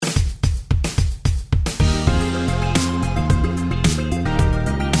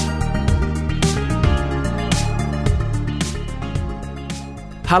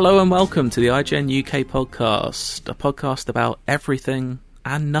Hello and welcome to the IGN UK podcast, a podcast about everything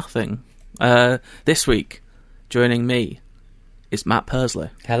and nothing. This week, joining me is Matt Purslow.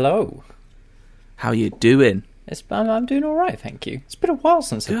 Hello. How you doing? I'm doing all right, thank you. It's been a while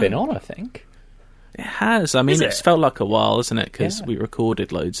since I've been on, I think. It has. I mean, it's felt like a while, isn't it? Because Yeah. we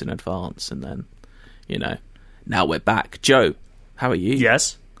recorded loads in advance and then, now we're back. Joe, how are you?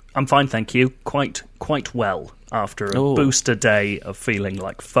 Yes, I'm fine, thank you. Quite well after a booster day of feeling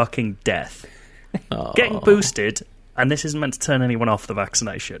like fucking death. Getting boosted, and this isn't meant to turn anyone off the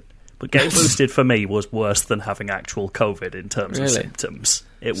vaccination, but getting boosted for me was worse than having actual COVID in terms of symptoms.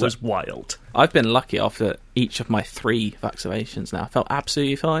 It was wild. I've been lucky after each of my 3 vaccinations now. I felt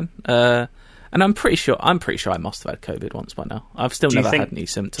absolutely fine. And I'm pretty sure I must have had COVID once by now. I've still never had any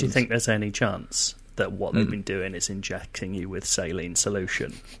symptoms. Do you think there's any chance that what they've been doing is injecting you with saline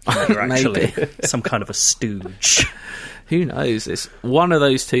solution? You're actually some kind of a stooge. Who knows? It's one of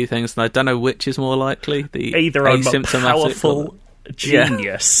those two things, and I don't know which is more likely. Either I'm a powerful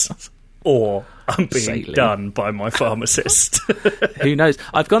genius, or I'm being done by my pharmacist. Who knows?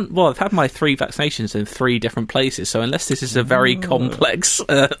 I've had my 3 vaccinations in 3 different places, so unless this is a very complex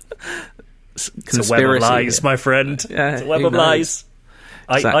conspiracy. It's a web of lies, my friend. Yeah, it's a web of lies.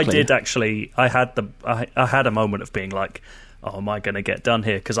 Exactly. I did actually. I had a moment of being like, "Oh, am I going to get done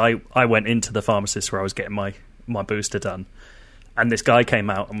here?" Because I went into the pharmacist where I was getting my booster done, and this guy came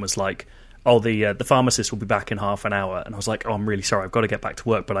out and was like, "Oh, the pharmacist will be back in half an hour." And I was like, "Oh, I'm really sorry, I've got to get back to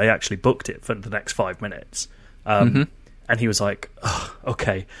work," but I actually booked it for the next 5 minutes. And he was like, "Oh,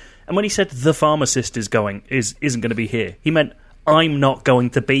 okay." And when he said the pharmacist isn't going to be here, he meant I'm not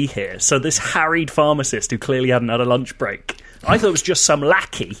going to be here. So this harried pharmacist who clearly hadn't had a lunch break, I thought it was just some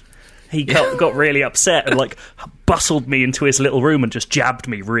lackey. He got really upset and like bustled me into his little room and just jabbed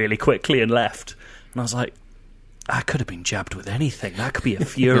me really quickly and left. And I was like, I could have been jabbed with anything. That could be a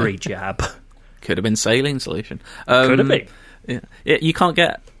fury jab. Could have been saline solution. Could have been. Yeah, you can't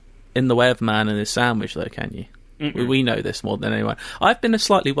get in the way of a man and his sandwich, though, can you? We know this more than anyone. I've been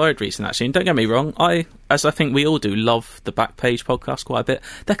slightly worried recently, actually, and don't get me wrong, as I think we all do, love the Backpage podcast quite a bit.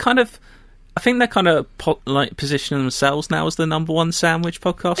 I think they're kind of positioning themselves now as the number 1 sandwich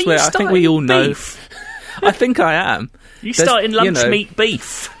podcast. Where I think we all know. Beef? I think I am. You starting lunch meat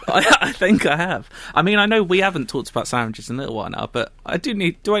beef? I think I have. I mean, I know we haven't talked about sandwiches in a little while now, but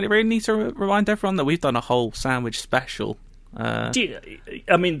do I really need to remind everyone that we've done a whole sandwich special? I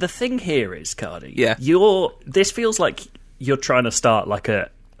mean, the thing here is, Cardi, yeah. This feels like you're trying to start like a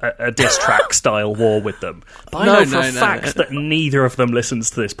diss track style war with them. But I know for a fact that neither of them listens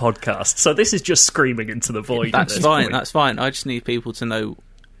to this podcast, so this is just screaming into the void. That's fine. That's fine. I just need people to know,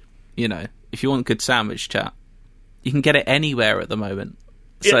 if you want good sandwich chat, you can get it anywhere at the moment.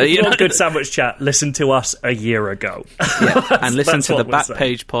 So if you want good sandwich chat, listen to us a year ago. Yeah, and listen to the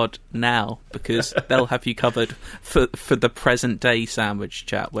Backpage pod now, because they'll have you covered for the present day sandwich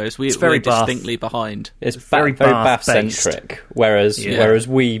chat, whereas we're distinctly behind. It's very Bath-centric, whereas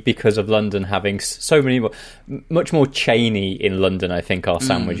we, because of London having so many much more chainy in London, I think, our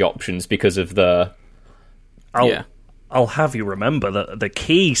sandwich options because of the... I'll have you remember that the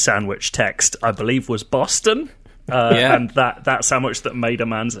key sandwich text, I believe, was Boston. And that sandwich that made a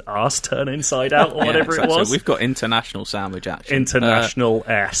man's arse turn inside out, or whatever it was. So we've got international sandwich action. International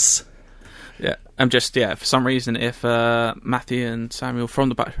S. Yeah, I'm just, for some reason, if Matthew and Samuel from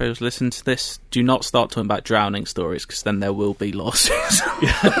the Backpage listen to this, do not start talking about drowning stories, because then there will be losses.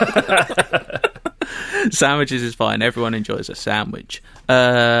 Sandwiches is fine. Everyone enjoys a sandwich.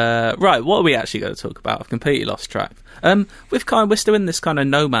 Right, what are we actually going to talk about? I've completely lost track. We're still in this kind of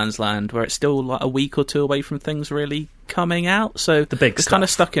no man's land where it's still like a week or 2 away from things really coming out. So the big we're stuff. Kind of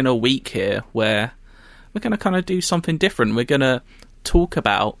stuck in a week here where we're going to kind of do something different. We're going to talk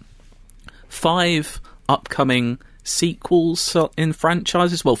about 5 upcoming sequels in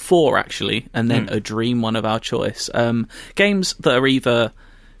franchises. Well, 4 actually, and then a dream one of our choice. Games that are either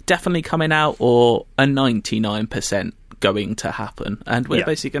definitely coming out or a 99% going to happen, and we're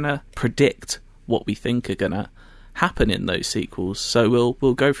basically going to predict what we think are going to happen in those sequels. So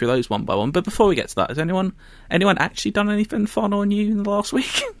we'll go through those one by one. But before we get to that, has anyone actually done anything fun or new in the last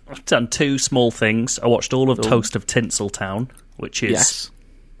week? I've done 2 small things. I watched all of Toast of Tinseltown, which is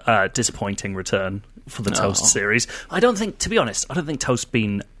a disappointing return for the Toast series. To be honest, I don't think Toast's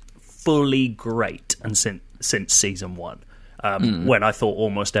been fully great and since season 1. When I thought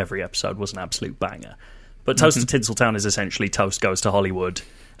almost every episode was an absolute banger. But Toast of Tinseltown is essentially Toast goes to Hollywood,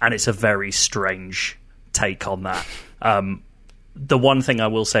 and it's a very strange take on that. the one thing I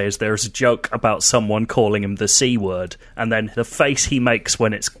will say is there is a joke about someone calling him the C word, and then the face he makes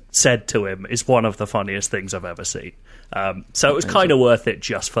when it's said to him is one of the funniest things I've ever seen. So it was kind of worth it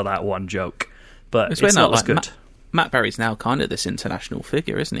just for that one joke. But it's not as good. Matt Berry's now kind of this international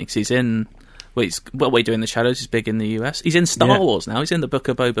figure, isn't he? Because he's in... Well, What We Do in the Shadows is big in the US. He's in Star Wars now. He's in the Book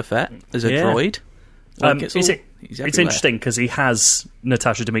of Boba Fett as a droid. It's interesting because he has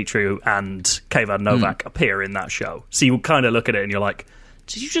Natasha Dimitriou and Kayvan Novak appear in that show. So you kind of look at it and you're like,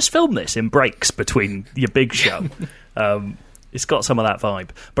 did you just film this in breaks between your big show? It's got some of that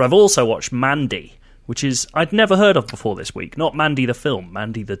vibe. But I've also watched Mandy, which is I'd never heard of before this week. Not Mandy the film,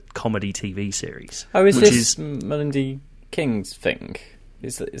 Mandy the comedy TV series. Oh, is this Melinda King's thing?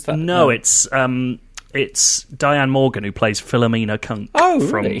 Is that no? It's Diane Morgan who plays Philomena Kunk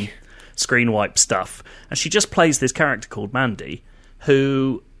from Screen Wipe stuff, and she just plays this character called Mandy,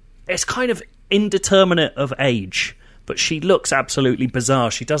 who is kind of indeterminate of age, but she looks absolutely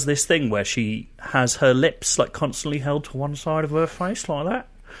bizarre. She does this thing where she has her lips like constantly held to one side of her face like that,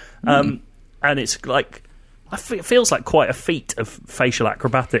 and it's like it feels like quite a feat of facial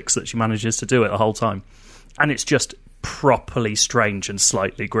acrobatics that she manages to do it the whole time, and it's just properly strange and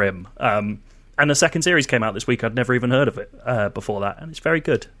slightly grim. And the second series came out this week. I'd never even heard of it before that, and it's very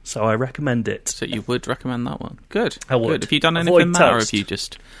good, so I recommend it. So you would recommend that one? Good. I would. Good. Have you done anything, Matt, or have you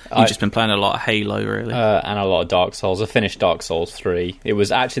just been playing a lot of Halo, really? And a lot of Dark Souls. I finished Dark Souls 3. It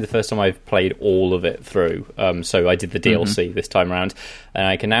was actually the first time I've played all of it through, so I did the DLC this time around, and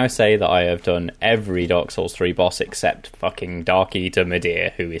I can now say that I have done every Dark Souls 3 boss except fucking Dark Eater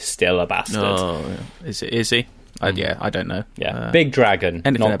Midir, who is still a bastard. Oh, yeah. Is he? Yeah, I don't know. Yeah, big dragon,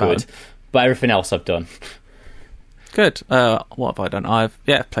 not good. But everything else I've done. Good. What have I done? I've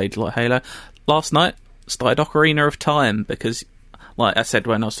played a lot of Halo. Last night, started Ocarina of Time, because, like I said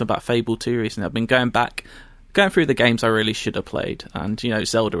when I was talking about Fable 2 recently, I've been going through the games I really should have played, and,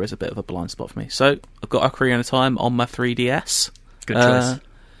 Zelda is a bit of a blind spot for me. So, I've got Ocarina of Time on my 3DS. Good choice.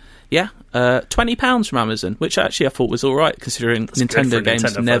 Yeah, £20 from Amazon, which actually I thought was alright, considering Nintendo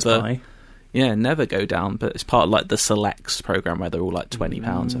games never go down, but it's part of like the Selects program where they're all like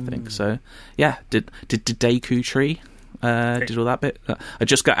 £20, I think. So yeah, did Deku Tree, did all that bit. I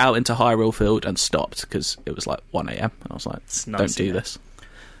just got out into Hyrule Field and stopped because it was like 1 a.m. I was like, don't do this.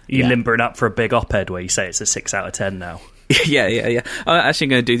 You limbering up for a big op-ed where you say it's a 6 out of 10 now. yeah. I'm actually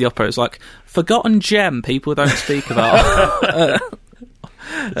going to do the opera. It's like forgotten gem people don't speak about.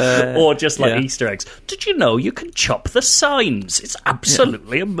 Or just like Easter eggs. Did you know you can chop the signs? It's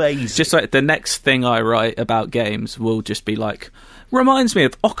absolutely amazing. Just like the next thing I write about games will just be like, reminds me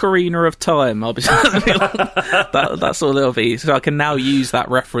of Ocarina of Time. I'll be that's all it'll be. So I can now use that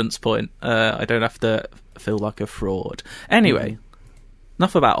reference point. I don't have to feel like a fraud. Anyway,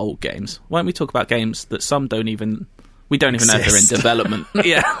 enough about old games. Why don't we talk about games that we don't even know if they're in development.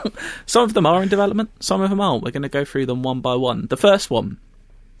 Yeah, some of them are in development, some of them aren't. We're going to go through them one by one. The first one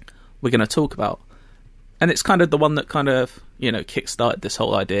we're going to talk about, and it's kind of the one that kind of kick-started this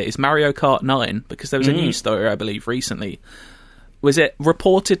whole idea, is Mario Kart 9, because there was a news story, I believe, recently. Was it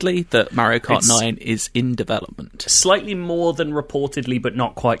reportedly that Mario Kart 9 is in development? Slightly more than reportedly, but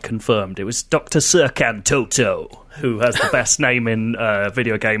not quite confirmed. It was Dr. Serkan Toto, who has the best name in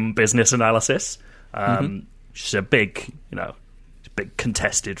video game business analysis. Which is a big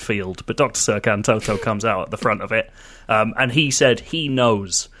contested field, but Dr. Serkan Toto comes out at the front of it, and he said he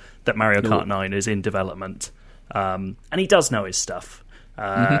knows that Mario Kart 9 is in development, and he does know his stuff,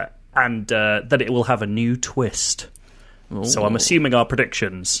 and that it will have a new twist. Ooh. So I'm assuming our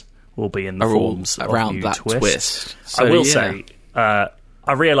predictions will be in the forms of around new that twist. So, I will say, I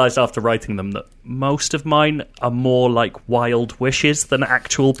realised after writing them that most of mine are more like wild wishes than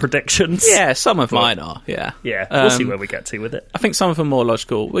actual predictions. Yeah, some of mine are, yeah. Yeah, we'll see where we get to with it. I think some of them are more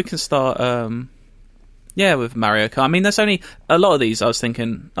logical. We can start, with Mario Kart. I mean, there's only a lot of these I was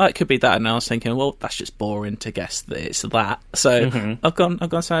thinking, it could be that, and I was thinking, well, that's just boring to guess that it's that. So I've gone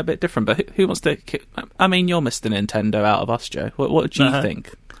something a bit different, but who wants to... I mean, you're Mr. Nintendo out of us, Joe. What do you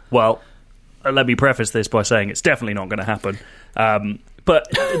think? Well, let me preface this by saying it's definitely not going to happen. But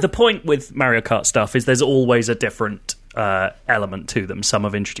the point with Mario Kart stuff is there's always a different element to them. Some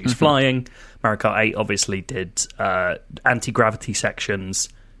have introduced flying. Mario Kart 8 obviously did anti-gravity sections,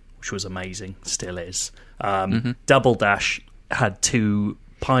 which was amazing, still is. Double Dash had 2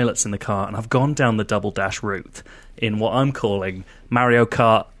 pilots in the car, and I've gone down the Double Dash route in what I'm calling Mario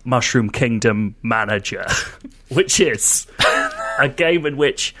Kart Mushroom Kingdom Manager, which is a game in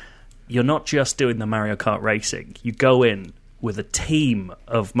which you're not just doing the Mario Kart racing. You go in with a team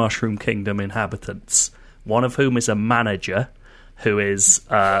of Mushroom Kingdom inhabitants, one of whom is a manager who is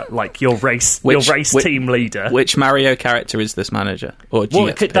like your race Which team leader. Which Mario character is this manager? Or do you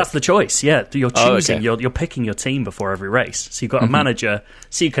get to pick? That's the choice. Yeah, you're choosing. Oh, okay. You're picking your team before every race. So you've got a manager.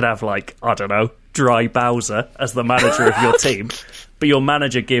 So you could have like, I don't know, Dry Bowser as the manager of your team, but your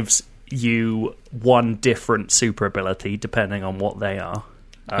manager gives you one different super ability depending on what they are.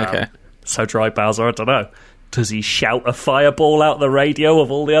 Okay. So Dry Bowser, I don't know. Does he shout a fireball out the radio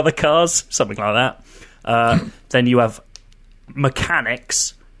of all the other cars? Something like that. Then you have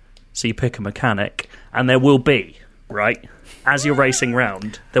mechanics. So you pick a mechanic, and there will be, right, as you're racing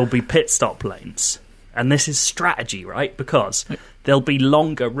round, there will be pit stop lanes. And this is strategy, right? Because there'll be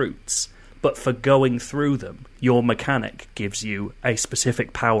longer routes, but for going through them, your mechanic gives you a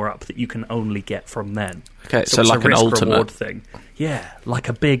specific power-up that you can only get from then. Okay, so it's like a an risk-reward ultimate thing. Yeah, like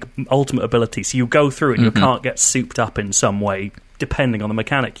a big ultimate ability. So you go through and you can't get souped up in some way, depending on the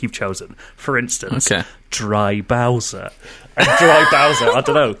mechanic you've chosen. For instance, Dry Bowser. And Dry Bowser, I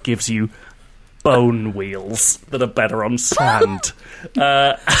don't know, gives you bone wheels that are better on sand.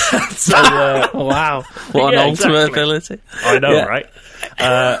 Wow. What an ultimate ability. I know, right?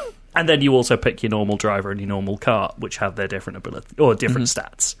 And then you also pick your normal driver and your normal car, which have their different ability or different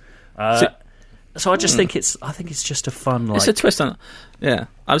stats. So I just think it's just a fun, like... It's a twist on... Yeah.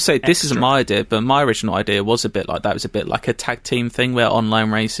 I would say this isn't my idea, but my original idea was a bit like that. It was a bit like a tag team thing where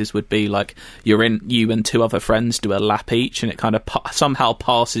online races would be like you and two other friends do a lap each, and it kind of somehow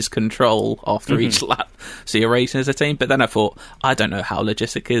passes control after each lap. So you're racing as a team. But then I thought, I don't know how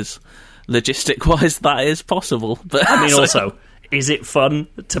logistic-wise that is possible. But I mean, also... Is it fun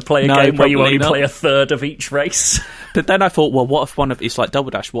to play a game where you only play a third of each race? But then I thought, well, what if it's like Double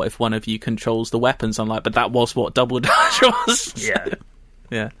Dash? What if one of you controls the weapons? I'm like, but that was what Double Dash was. Yeah.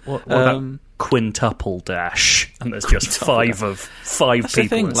 Yeah. What about Quintuple Dash? And there's just five people.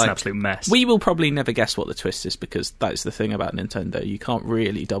 It's an absolute mess. We will probably never guess what the twist is because that's the thing about Nintendo. You can't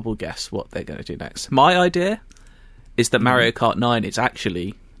really double guess what they're going to do next. My idea is that Mario Kart 9 is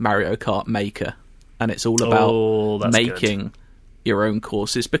actually Mario Kart Maker. And it's all about making... your own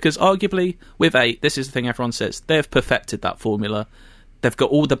courses, because arguably with 8, this is the thing everyone says, they've perfected that formula. They've got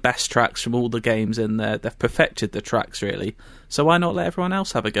all the best tracks from all the games in there. They've perfected the tracks, really. So why not let everyone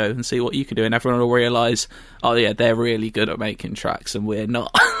else have a go and see what you can do? And everyone will realise, oh yeah, they're really good at making tracks and we're not.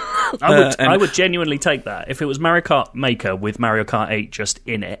 I would genuinely take that. If it was Mario Kart Maker with Mario Kart 8 just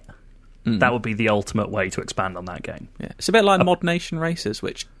in it, that would be the ultimate way to expand on that game. Yeah. It's a bit like Mod Nation Racers,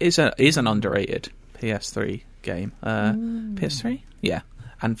 which is an underrated PS3 game. PS3? Yeah.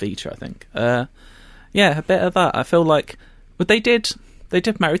 And Vita, I think. Yeah, a bit of that. I feel like... But they did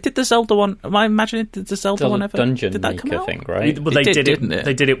Mario. Did the Zelda one... Am I imagining... Did the Zelda one ever... Dungeon did that Maker come out? thing, right? Well, they did it.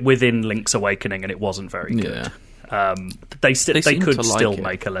 They did it within Link's Awakening, and it wasn't very good. Yeah. They could still like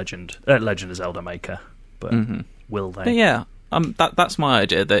make a Legend of Zelda Maker, but will they? But yeah, that's my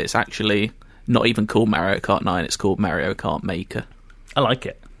idea, that it's actually not even called Mario Kart 9, it's called Mario Kart Maker. I like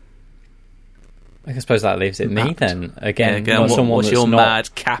it. I suppose that leaves it me then. Again, what's your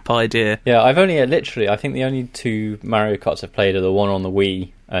mad cap idea? Yeah, I've only I think the only 2 Mario Karts I've played are the one on the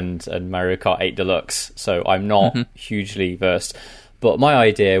Wii and Mario Kart 8 Deluxe, so I'm not hugely versed. But my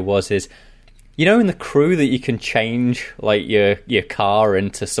idea is, you know, in the crew that you can change like your car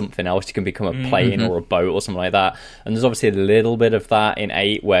into something else, you can become a plane or a boat or something like that. And there's obviously a little bit of that in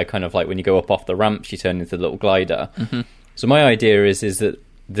 8, where kind of like when you go up off the ramps, you turn into the little glider. So my idea is that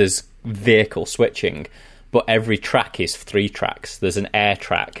there's vehicle switching, but every track is 3 tracks. There's an air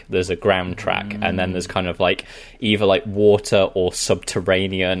track, there's a ground track, and then there's kind of like either like water or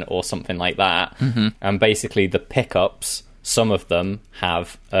subterranean or something like that. And basically the pickups, some of them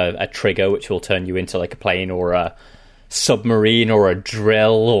have a trigger which will turn you into like a plane or a submarine or a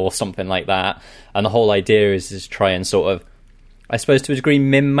drill or something like that. And the whole idea is try and sort of, I suppose to a degree,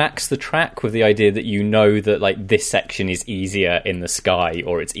 min-max the track with the idea that you know that like this section is easier in the sky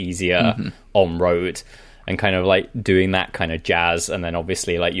or it's easier on road, and kind of like doing that kind of jazz. And then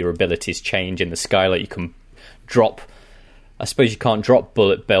obviously like your abilities change in the sky. Like you can drop, I suppose you can't drop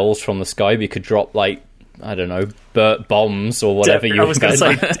bullet bills from the sky, but you could drop like, I don't know, bombs or whatever you... I was going to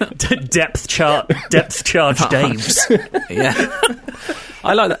say depth charge Daves. Yeah.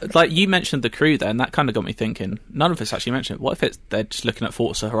 I like that. Like, you mentioned the crew there, and that kind of got me thinking. None of us actually mentioned it. What if they're just looking at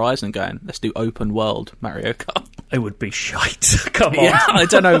Forza Horizon and going, let's do open world Mario Kart? It would be shite. Come on. Yeah, I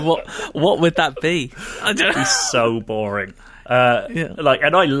don't know what would that be. It'd be so boring. And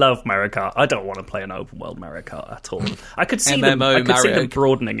I love Mario Kart. I don't want to play an open world Mario Kart at all. I could see them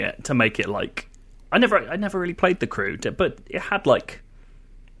broadening it to make it like... I never really played the crew, but it had like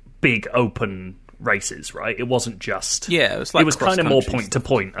big open races, right? It wasn't just... Yeah, it was kind of more point to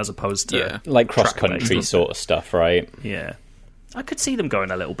point as opposed to... like cross-country sort of stuff, right? Yeah. I could see them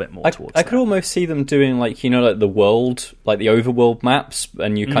going a little bit more towards I could almost see them doing like the world, like the overworld maps,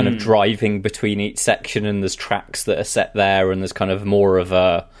 and you kind of driving between each section, and there's tracks that are set there, and there's kind of more of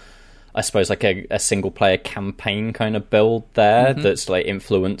a, I suppose, like a single player campaign kind of build there that's like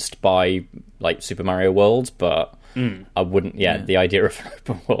influenced by like Super Mario World, but I wouldn't. The idea of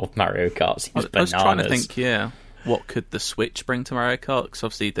open world Mario Kart seems bananas. I was trying to think, what could the Switch bring to Mario Kart? Because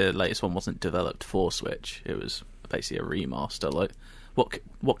obviously the latest one wasn't developed for Switch; it was basically a remaster. Like,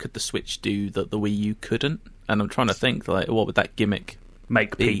 what could the Switch do that the Wii U couldn't? And I'm trying to think, like, what would that gimmick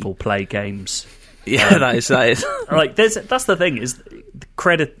make be? People play games? Yeah, that is like that's the thing, is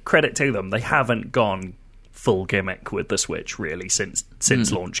credit to them. They haven't gone full gimmick with the Switch really since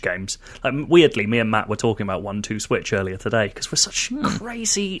launch games. Like, weirdly, me and Matt were talking about 1-2 Switch earlier today because we're such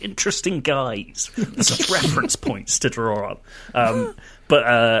crazy, interesting guys with such reference points to draw on.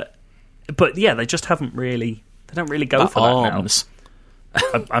 But yeah, they just haven't really. They don't really go for Arms.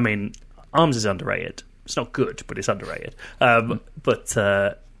 that now. I mean, Arms is underrated. It's not good, but it's underrated.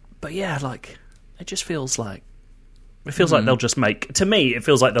 But yeah, like, it just feels like they'll just make. To me, it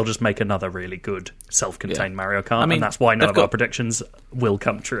feels like they'll just make another really good self-contained Mario Kart, and that's why none of our predictions will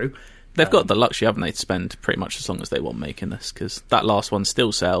come true. They've got the luxury, haven't they, to spend pretty much as long as they want making this, because that last one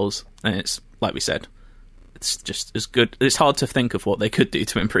still sells, and it's, like we said, it's just as good. It's hard to think of what they could do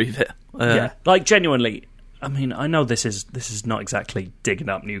to improve it. Yeah, like, genuinely. I mean, I know this is not exactly digging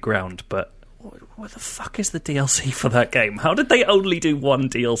up new ground, but what the fuck is the DLC for that game? How did they only do one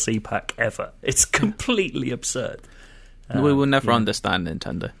DLC pack ever? It's completely absurd. We will never understand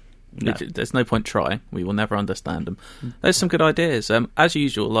Nintendo. No. There's no point trying. We will never understand them. There's some good ideas. As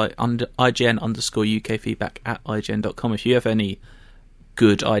usual, like IGN_UK feedback at IGN.com. If you have any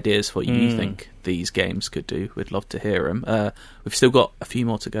good ideas for what you think these games could do, we'd love to hear them. We've still got a few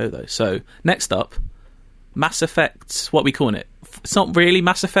more to go, though. So, next up, Mass Effect, what are we calling it? It's not really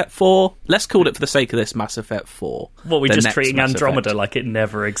Mass Effect 4. Let's call it, for the sake of this, Mass Effect 4. What, we're just treating Andromeda like it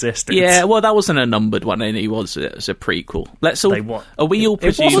never existed? Yeah, well, that wasn't a numbered one, and it was a prequel. Are we all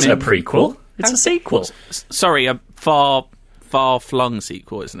presuming... It wasn't a prequel. It's a sequel. Sorry, a far-flung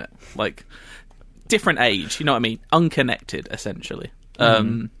sequel, isn't it? Like, different age, you know what I mean? Unconnected, essentially.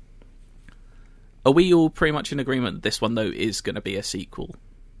 Are we all pretty much in agreement that this one, though, is going to be a sequel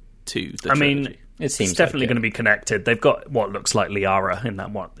to the trilogy? It's definitely going to be connected. They've got what looks like Liara in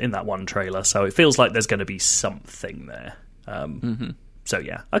that one trailer, so it feels like there's going to be something there. So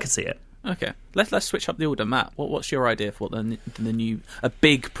yeah, I can see it. Okay, let's switch up the order. Matt, what's your idea for the new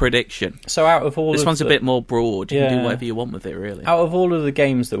big prediction? So out of all, this one's a bit more broad. You can do whatever you want with it, really. Out of all of the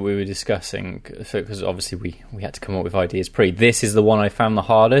games that we were discussing, because obviously we had to come up with ideas this is the one I found the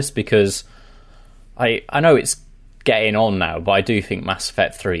hardest, because I know it's getting on now, but I do think Mass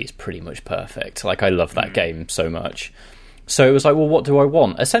Effect 3 is pretty much perfect. Like, I love that game so much. So it was like, well, what do I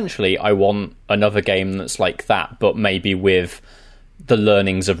want? Essentially, I want another game that's like that, but maybe with the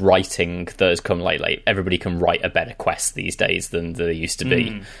learnings of writing that has come lately. Everybody can write a better quest these days than there used to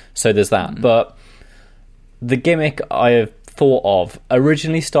be. So there's that. But the gimmick I have thought of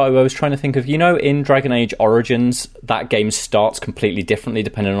originally started, I was trying to think of, in Dragon Age Origins, that game starts completely differently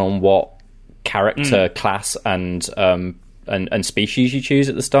depending on what character, class, and species you choose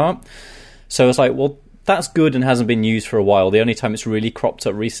at the start. So it's like, well, that's good and hasn't been used for a while. The only time it's really cropped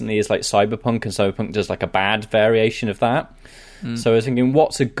up recently is like Cyberpunk, and Cyberpunk does like a bad variation of that. So I was thinking,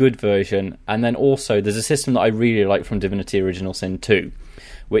 what's a good version? And then also, there's a system that I really like from Divinity Original Sin 2,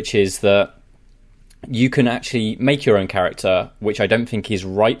 which is that you can actually make your own character, which I don't think is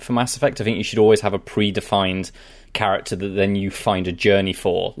right for Mass Effect. I think you should always have a predefined character that then you find a journey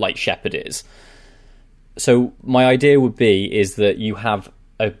for, like Shepard is. So my idea would be is that you have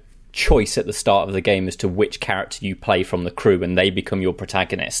a choice at the start of the game as to which character you play from the crew, and they become your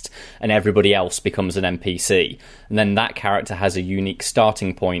protagonist, and everybody else becomes an NPC. And then that character has a unique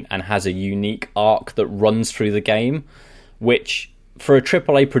starting point and has a unique arc that runs through the game, which for a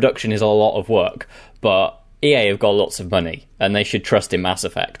AAA production is a lot of work, but EA have got lots of money and they should trust in Mass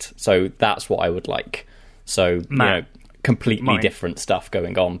Effect. So that's what I would like. So, completely different stuff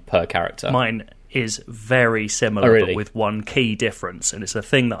going on per character. Mine is very similar, but with one key difference, and it's a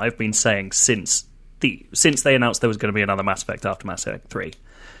thing that I've been saying since they announced there was going to be another Mass Effect after Mass Effect 3.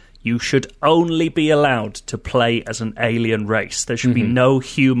 You should only be allowed to play as an alien race. There should be no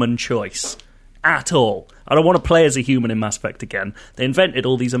human choice at all. I don't want to play as a human in Mass Effect again. They invented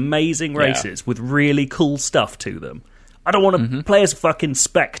all these amazing races with really cool stuff to them. I don't want to play as a fucking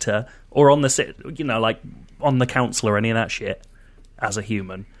Spectre or on the on the Council or any of that shit as a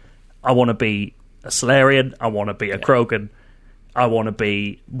human. I want to be a Solarian. I want to be a Krogan. I want to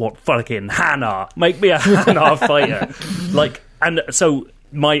be fucking Hanar. Make me a Hanar fighter. Like, And so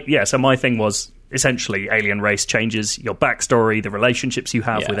my thing was essentially alien race changes your backstory, the relationships you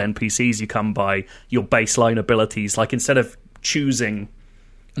have with NPCs you come by, your baseline abilities. Like, instead of choosing,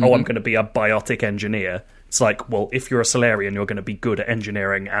 I'm going to be a biotic engineer, it's like, well, if you're a Solarian, you're going to be good at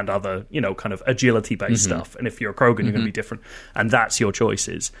engineering and other, kind of agility-based stuff. And if you're a Krogan, you're going to be different. And that's your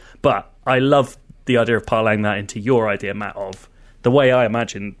choices. But I love the idea of parlaying that into your idea, Matt, of the way I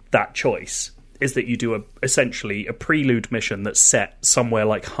imagine that choice is that you do essentially a prelude mission that's set somewhere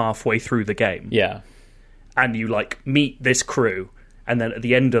like halfway through the game. Yeah. And you, like, meet this crew, and then at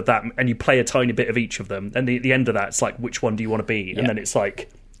the end of that, and you play a tiny bit of each of them, and the end of that, it's like, which one do you want to be? And then it's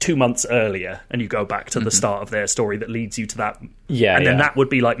like 2 months earlier, and you go back to the start of their story that leads you to that. Yeah, and then that would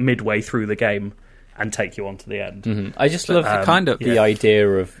be like midway through the game and take you on to the end. I just love the idea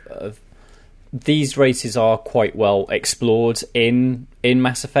of these races are quite well explored in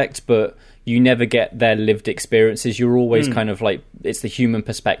Mass Effect, but you never get their lived experiences. You're always kind of like, it's the human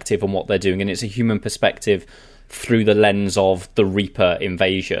perspective on what they're doing, and it's a human perspective through the lens of the Reaper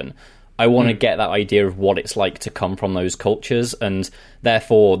invasion. I want to get that idea of what it's like to come from those cultures, and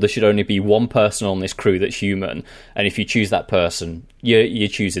therefore there should only be one person on this crew that's human, and if you choose that person, you're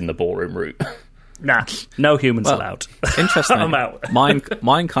choosing the ballroom route. Nah, no humans allowed. Interesting. I'm out.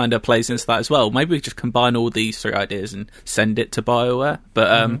 Mine kind of plays into that as well. Maybe we just combine all these three ideas and send it to BioWare.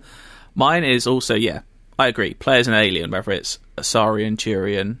 But mine is also, I agree, play as an alien, whether it's Asarian,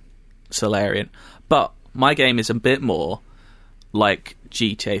 Turian, Solarian. But my game is a bit more like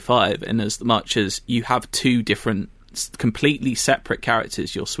GTA 5 in as much as you have two different, completely separate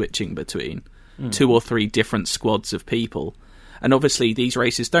characters you're switching between, 2 or 3 different squads of people. And obviously these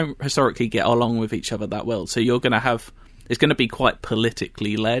races don't historically get along with each other that well, so you're going to have, it's going to be quite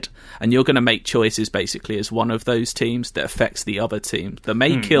politically led, and you're going to make choices basically as one of those teams that affects the other team, that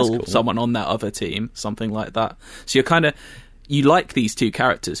may kill someone on that other team, something like that. So you're kind of, you like these two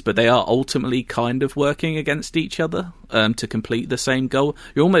characters, but they are ultimately kind of working against each other to complete the same goal.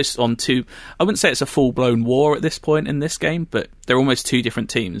 You're almost on two, I wouldn't say it's a full-blown war at this point in this game, but they're almost two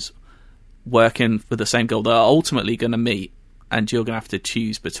different teams working for the same goal that are ultimately going to meet, and you're going to have to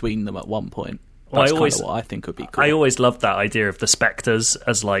choose between them at one point. That's kind of what I think would be cool. I always loved that idea of the Spectres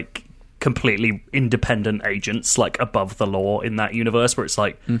as, like, completely independent agents, like, above the law in that universe, where it's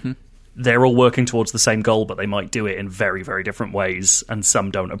like, they're all working towards the same goal, but they might do it in very, very different ways, and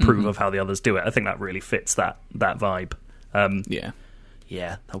some don't approve of how the others do it. I think that really fits that vibe. Yeah,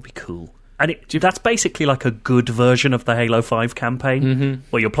 that would be cool. And that's basically like a good version of the Halo 5 campaign,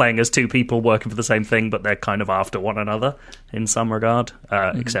 where you're playing as two people working for the same thing, but they're kind of after one another in some regard,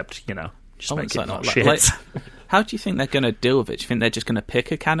 except, just make it not shit. Like, how do you think they're going to deal with it? Do you think they're just going to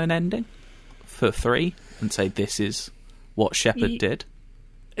pick a canon ending for 3 and say this is what Shepard did?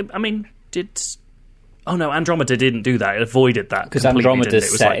 I mean, Oh no, Andromeda didn't do that. It avoided that because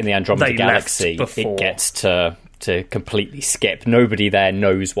Andromeda's set in the Andromeda Galaxy. It gets to completely skip. Nobody there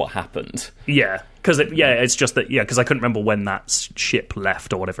knows what happened. Yeah, because it's just that. Yeah, because I couldn't remember when that ship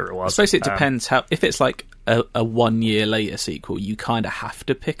left or whatever it was. I suppose it depends how. If it's like a 1 year later sequel, you kind of have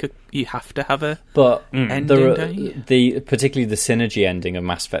to you have to have a ending. Particularly the synergy ending of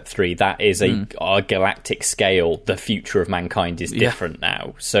Mass Effect 3. That is a galactic scale. The future of mankind is different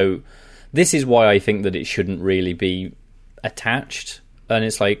now. So this is why I think that it shouldn't really be attached. And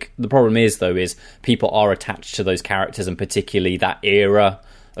it's like, the problem is people are attached to those characters, and particularly that era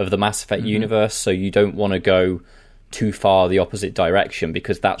of the Mass Effect universe, so you don't want to go too far the opposite direction,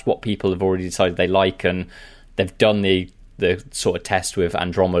 because that's what people have already decided they like, and they've done the sort of test with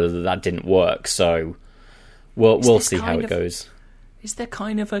Andromeda that didn't work, so we'll see how it goes. Is there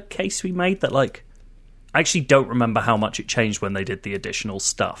kind of a case we made that, like, I actually don't remember how much it changed when they did the additional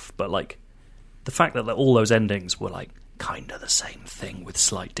stuff, but, like, the fact that all those endings were, like, kind of the same thing with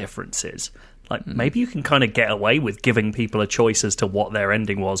slight differences. Like, maybe you can kind of get away with giving people a choice as to what their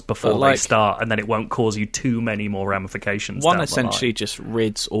ending was before they start, and then it won't cause you too many more ramifications. One essentially just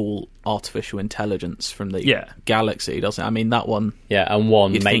rids all artificial intelligence from the galaxy, doesn't it? I mean, that one... Yeah, and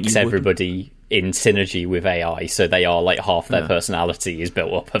one makes everybody in synergy with AI, so they are like half their personality is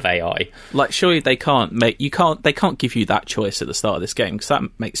built up of AI. Like, surely they can't give you that choice at the start of this game, because that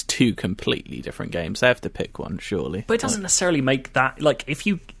makes 2 completely different games. They have to pick one, surely. But it doesn't necessarily make that, like, if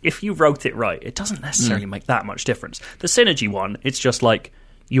you wrote it right, it doesn't necessarily make that much difference. The synergy one, it's just like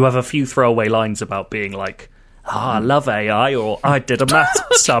you have a few throwaway lines about being like, I love AI, or I did a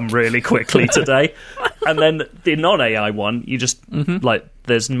math sum really quickly today. And then the non-AI one, you just, like,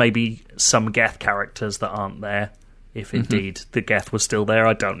 there's maybe some Geth characters that aren't there, if indeed the Geth was still there.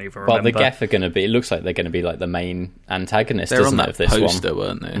 I don't even remember. Well, the Geth are going to be, it looks like they're going to be like the main antagonist, they're doesn't on it, that of this poster,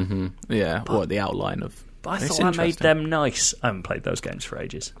 one? Weren't they? Yeah, the outline of But I It's thought that made interesting. them nice. I haven't played those games for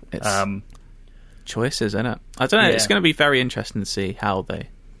ages. It's choices, isn't it? I don't know. Yeah. It's going to be very interesting to see how they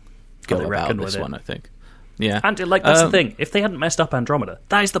go they about reckon this with it. one, I think. Yeah. And that's the thing. If they hadn't messed up Andromeda,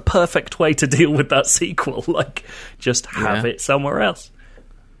 that is the perfect way to deal with that sequel. Like, just have it somewhere else.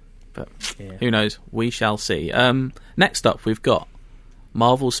 But who knows? We shall see. Next up, we've got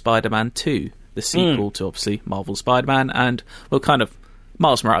Marvel Spider-Man 2, the sequel to, obviously, Marvel Spider-Man. And, well, kind of,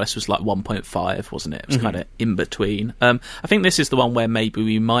 Miles Morales was like 1.5, wasn't it? It was kind of in between. I think this is the one where maybe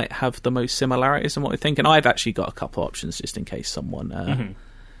we might have the most similarities in what we think. And I've actually got a couple options just in case someone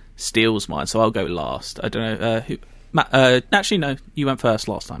steals mine. So I'll go last. I don't know who. Matt, actually, no. You went first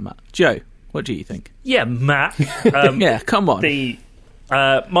last time, Matt. Joe, what do you think? Yeah, Matt. Yeah, come on.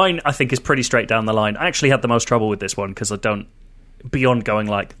 Mine, I think, is pretty straight down the line. I actually had the most trouble with this one because I don't... Beyond going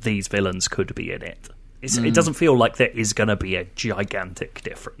like, these villains could be in it. It doesn't feel like there is going to be a gigantic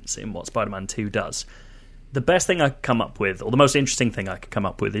difference in what Spider-Man 2 does. The best thing I could come up with, or the most interesting thing I could come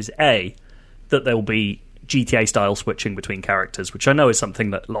up with, is A, that there will be GTA-style switching between characters, which I know is something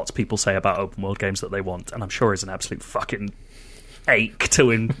that lots of people say about open-world games that they want, and I'm sure is an absolute fucking ache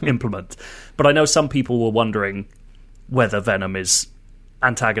to implement. But I know some people were wondering whether Venom is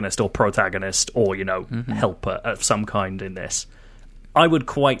antagonist or protagonist or, helper of some kind in this. I would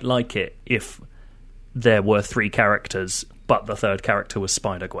quite like it if there were 3 characters, but the third character was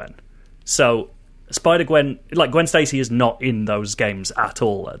Spider-Gwen. So Spider-Gwen, like Gwen Stacy, is not in those games at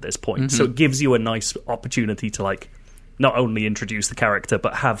all at this point. So it gives you a nice opportunity to like not only introduce the character,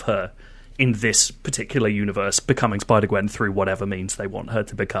 but have her in this particular universe becoming Spider-Gwen through whatever means they want her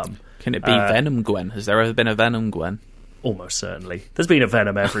to become. Can it be Venom Gwen? Has there ever been a Venom Gwen? Almost certainly. There's been a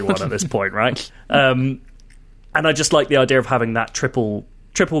Venom everyone at this point, right? And I just like the idea of having that triple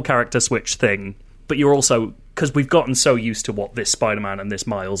character switch thing. But you're also, because we've gotten so used to what this Spider-Man and this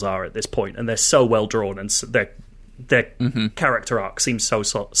Miles are at this point, and they're so well drawn, and their character arc seems so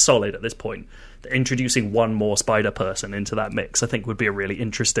solid at this point, that introducing one more Spider person into that mix, I think, would be a really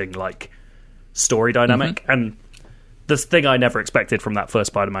interesting like story dynamic. And the thing I never expected from that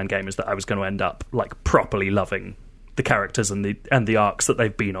first Spider-Man game is that I was going to end up like properly loving the characters and the arcs that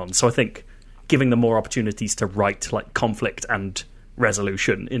they've been on. So I think giving them more opportunities to write like conflict and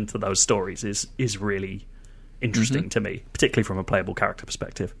resolution into those stories is really interesting to me, particularly from a playable character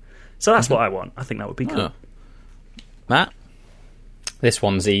perspective. So that's what I want. I think that would be cool. Matt? This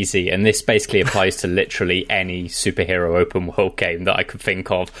one's easy, and this basically applies to literally any superhero open world game that I could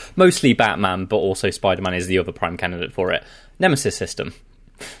think of. Mostly Batman, but also Spider-Man is the other prime candidate for it. Nemesis system.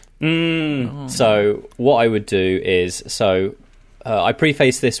 So what I would do is, I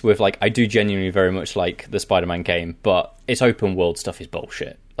preface this with, like, I do genuinely very much like the Spider-Man game, but its open world stuff is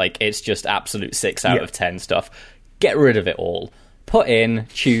bullshit. Like, it's just absolute 6 out of 10 stuff. Get rid of it all.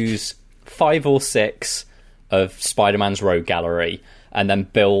 Choose 5 or 6 of Spider-Man's rogue gallery, and then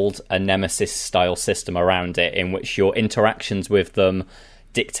build a Nemesis-style system around it in which your interactions with them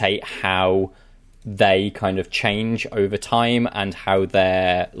dictate how they kind of change over time and how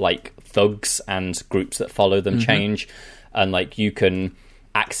their, like, thugs and groups that follow them change. And, like, you can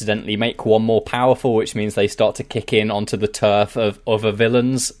accidentally make one more powerful, which means they start to kick in onto the turf of other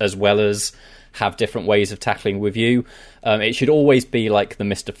villains, as well as have different ways of tackling with you. It should always be like the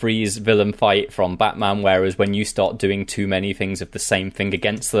Mr. Freeze villain fight from Batman, whereas when you start doing too many things of the same thing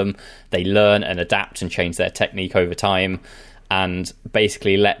against them, they learn and adapt and change their technique over time, and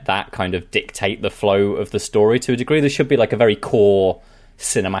basically let that kind of dictate the flow of the story to a degree. There should be like a very core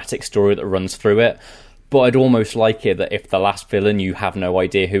cinematic story that runs through it. But I'd almost like it that if the last villain, you have no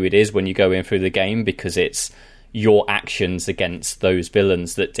idea who it is when you go in through the game, because it's your actions against those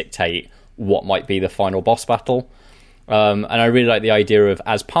villains that dictate what might be the final boss battle. And I really like the idea of,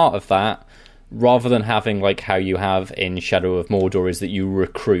 as part of that, rather than having like how you have in Shadow of Mordor, is that you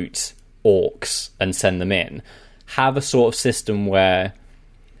recruit orcs and send them in, have a sort of system where,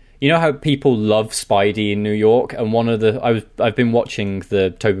 you know how people love Spidey in New York, and I've been watching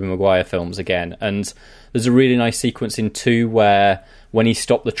the Tobey Maguire films again, and there's a really nice sequence in 2 where when he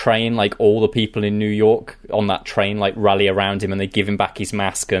stopped the train, like all the people in New York on that train like rally around him and they give him back his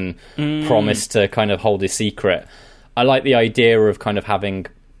mask and promise to kind of hold his secret. I like the idea of kind of having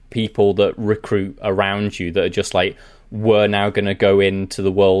people that recruit around you that are just like, we're now going to go into the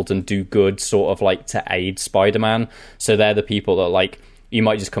world and do good, sort of like to aid Spider-Man. So they're the people that, like, you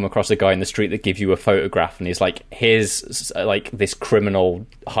might just come across a guy in the street that gives you a photograph and he's like, here's like this criminal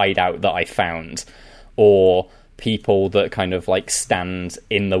hideout that I found. Or people that kind of like stand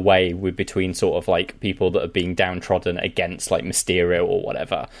in the way between sort of like people that are being downtrodden against like Mysterio or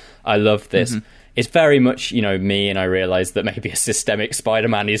whatever. I love this. It's very much, me, and I realise that maybe a systemic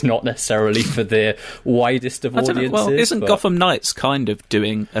Spider-Man is not necessarily for the widest of audiences. Well, isn't Gotham Knights kind of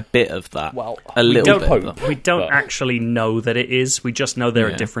doing a bit of that? Well, a little bit. We don't actually know that it is. We just know there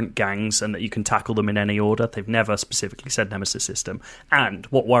are different gangs and that you can tackle them in any order. They've never specifically said Nemesis system. And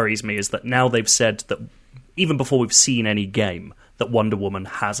what worries me is that now they've said that, even before we've seen any game, that Wonder Woman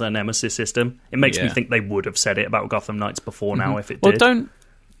has a Nemesis system. It makes me think they would have said it about Gotham Knights before now if it did. Well,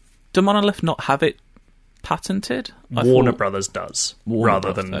 do Monolith not have it patented? Warner Brothers does,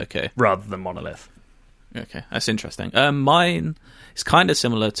 rather than Monolith. Okay, that's interesting. Mine is kind of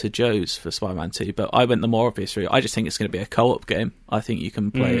similar to Joe's for Spider-Man 2, but I went the more obvious route. I just think it's going to be a co-op game. I think you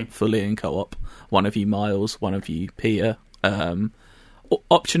can play it fully in co-op. One of you Miles, one of you Peter.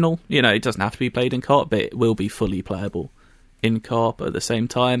 Optional, it doesn't have to be played in co-op, but it will be fully playable in co-op at the same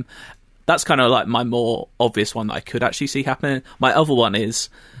time. That's kind of like my more obvious one that I could actually see happening. My other one is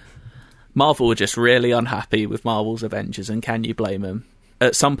Marvel were just really unhappy with Marvel's Avengers, and can you blame them?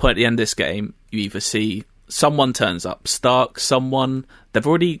 At some point at the end of this game, you either see someone turns up, Stark,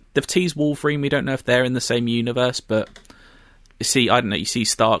 they've teased Wolverine, we don't know if they're in the same universe, but you see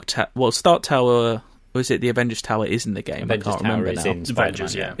Stark Tower, or is it the Avengers Tower is in the game? Avengers I can't Tower remember is now. in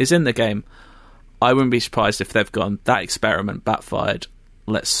Spider-Man, Is in the game. I wouldn't be surprised if they've gone, that experiment backfired,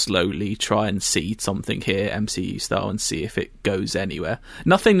 let's slowly try and seed something here, MCU style, and see if it goes anywhere.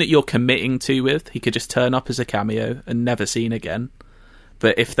 Nothing that you're committing to with. He could just turn up as a cameo and never seen again.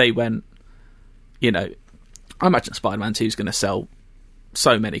 But if they went, I imagine Spider-Man 2 is going to sell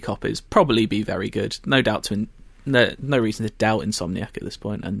so many copies, probably be very good. No reason to doubt Insomniac at this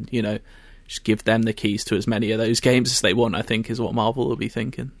point, and, just give them the keys to as many of those games as they want, I think, is what Marvel will be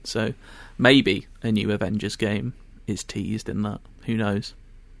thinking. So maybe a new Avengers game is teased in that. Who knows?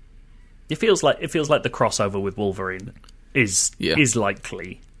 It feels like the crossover with Wolverine is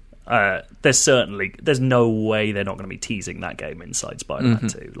likely. There's no way they're not going to be teasing that game inside Spider-Man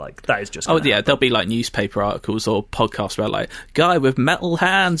 2. Like, that is just happen. There'll be like newspaper articles or podcasts where like guy with metal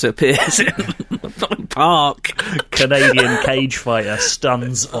hands appears in park. Canadian cage fighter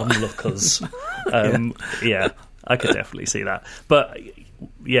stuns onlookers. I could definitely see that. But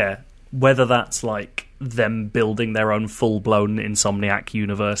whether that's like them building their own full-blown Insomniac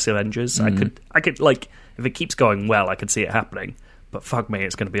universe Avengers, I could like, if it keeps going well, I could see it happening. But fuck me,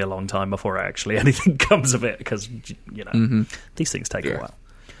 it's going to be a long time before actually anything comes of it, because these things take a while.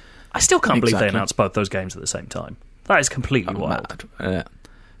 I still can't believe they announced both those games at the same time. That is completely wild.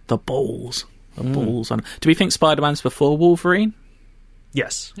 The balls. Do we think Spider-Man's before Wolverine?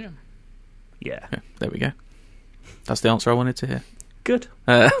 Yes. Yeah. There we go. That's the answer I wanted to hear. Good.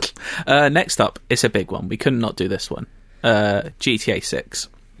 Next up, it's a big one. We couldn't not do this one. GTA 6.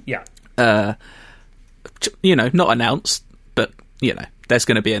 Yeah. Not announced, but, there's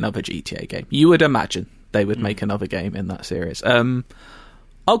going to be another GTA game. You would imagine they would make another game in that series.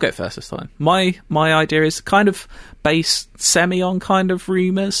 I'll go first this time. My idea is kind of based semi on kind of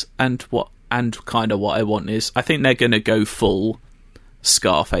rumours, and kind of what I want is, I think they're going to go full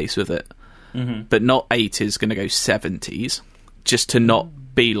Scarface with it, but not 80s, going to go 70s, just to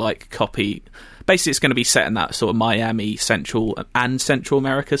not be like copy. Basically, it's going to be set in that sort of Miami, Central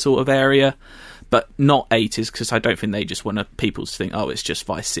America sort of area, but not 80s, because I don't think they just want people to think, it's just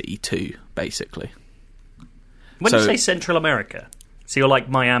Vice City 2, basically. When you say Central America, so you're like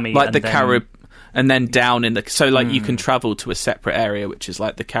Miami, like the Caribbean, and then down in the you can travel to a separate area, which is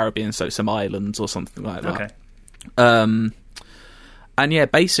like the Caribbean, so some islands or something like that. Okay.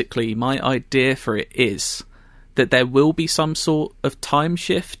 And basically, my idea for it is that there will be some sort of time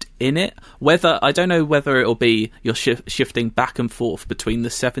shift in it. I don't know whether it'll be you're shifting back and forth between the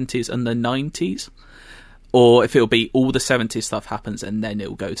 70s and the 90s, or if it'll be all the 70s stuff happens and then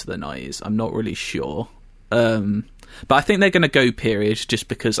it'll go to the 90s. I'm not really sure. But I think they're going to go period, just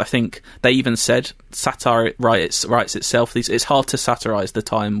because I think they even said satire writes itself. It's hard to satirise the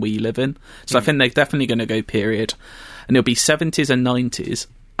time we live in. So I think they're definitely going to go period. And it'll be 70s and 90s.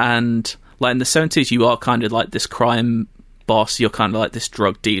 And like in the 70s, you are kind of like this crime boss. You're kind of like this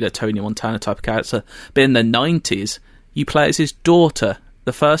drug dealer, Tony Montana type of character. But in the 90s, you play as his daughter.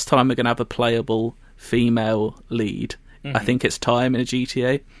 The first time we're going to have a playable female lead. I think it's time in a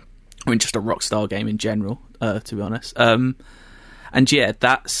GTA. I mean, just a Rockstar game in general, to be honest. And yeah,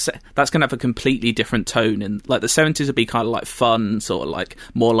 that's going to have a completely different tone. And like the 70s would be kind of like fun, sort of like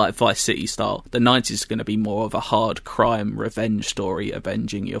more like Vice City style. The 90s is going to be more of a hard crime revenge story,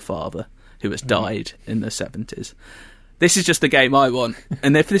 avenging your father who has died in the 70s. This is just the game I want.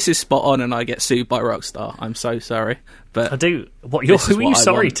 And if this is spot on and I get sued by Rockstar, I'm so sorry. But I do. Who are you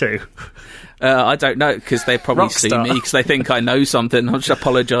sorry to? I don't know, because they probably sue Rockstar. me because they think I know something. I'm just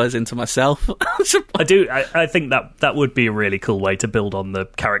apologising to myself. I do. I think that would be a really cool way to build on the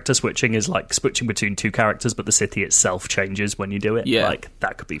character switching, is like switching between two characters, but the city itself changes when you do it. Yeah. Like,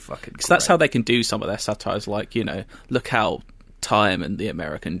 that could be fucking cool. So that's how they can do some of their satires, like, you know, look how time and the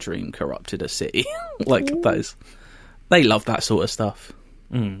American dream corrupted a city. Like, those. They love that sort of stuff.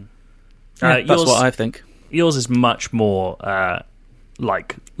 Mm. Yeah, that's what I think. Yours is much more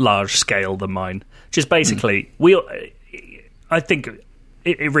like large scale than mine. Just basically, I think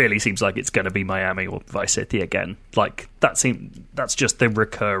it really seems like it's going to be Miami or Vice City again. Like, that's just the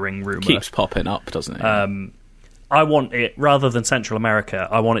recurring rumor. Keeps popping up, doesn't it? I want it, rather than Central America,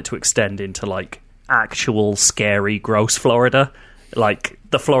 I want it to extend into like actual scary, gross Florida, like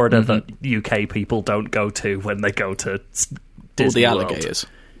the Florida that UK people don't go to when they go to Disney all the World. alligators.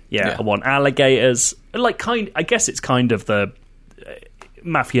 Yeah, I want alligators. Like, I guess it's kind of the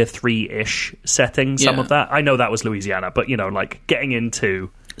Mafia 3-ish setting. Some of that. I know that was Louisiana, but, you know, like getting into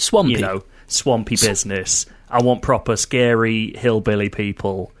Swampy. You know, swampy business. I want proper scary hillbilly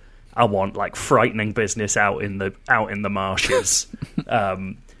people. I want like frightening business out in the marshes.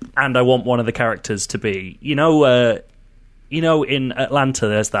 And I want one of the characters to be, you know, in Atlanta,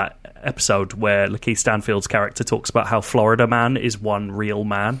 there's that episode where Lakeith Stanfield's character talks about how Florida Man is one real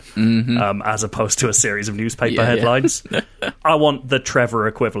man, as opposed to a series of newspaper headlines. I want the Trevor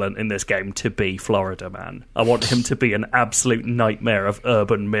equivalent in this game to be Florida Man. I want him to be an absolute nightmare of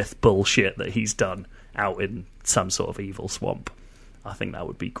urban myth bullshit that he's done out in some sort of evil swamp. I think that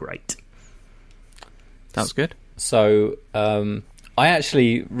would be great. Sounds good. So, I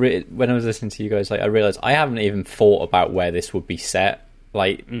actually, when I was listening to you guys, like, I realised I haven't even thought about where this would be set.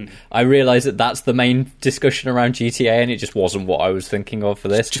 Like, I realised that that's the main discussion around GTA, and it just wasn't what I was thinking of for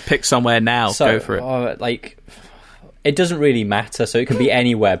this. Just pick somewhere now. So, go for it. Like, it doesn't really matter, so it can be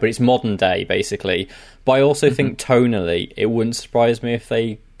anywhere, but it's modern day, basically. But I also think tonally, it wouldn't surprise me if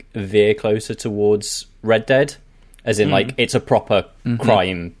they veer closer towards Red Dead, as in, like, it's a proper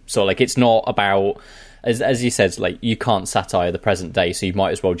crime. So, like, it's not about... As you said, like, you can't satire the present day, so you might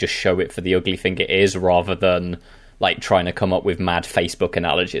as well just show it for the ugly thing it is, rather than like trying to come up with mad Facebook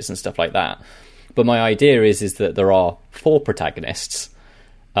analogies and stuff like that. But my idea is that there are 4 protagonists,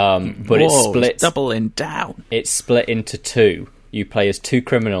 but it's split. Doubling down. It's split into 2. You play as 2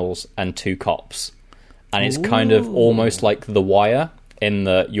 criminals and 2 cops, and it's kind of almost like The Wire in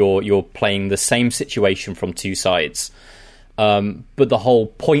that you're playing the same situation from 2 sides. But the whole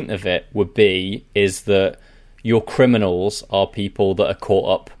point of it is that your criminals are people that are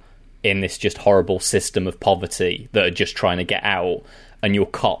caught up in this just horrible system of poverty that are just trying to get out, and your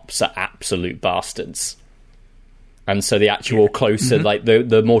cops are absolute bastards. And so the actual closer, like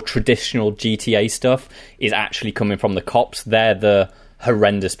the more traditional GTA stuff is actually coming from the cops. They're the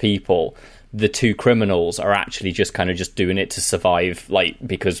horrendous people. The 2 criminals are actually just kind of just doing it to survive, like,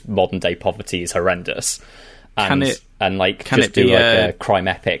 because modern day poverty is horrendous. And just do a crime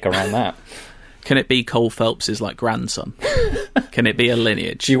epic around that. Can it be Cole Phelps' like grandson? Can it be a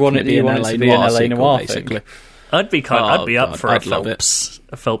lineage? Do you want it to be an LA Noir basically? I'd be up for I'd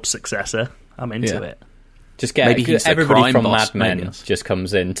a Phelps successor. I'm into it. Just get Maybe he's everybody from boss, Mad Men just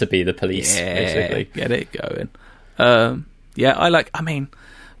comes in to be the police, basically. Get it going. I mean,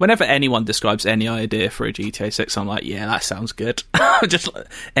 whenever anyone describes any idea for a GTA 6, I'm like, yeah, that sounds good. Just like,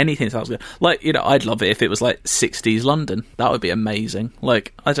 anything sounds good. Like, you know, I'd love it if it was like 60s London. That would be amazing.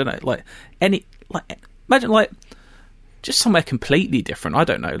 Like, I don't know, like imagine like just somewhere completely different. I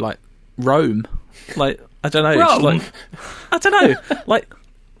don't know, like Rome. Like, I don't know. Rome? Like, I don't know. Like,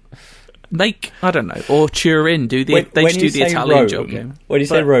 make, I don't know, or Turin do the the Italian job game. When you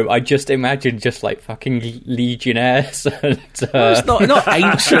say Rome, I just imagine just like fucking legionnaires. And, it's not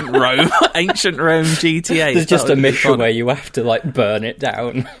ancient Rome. Ancient Rome GTA. There's just a mission where you have to like burn it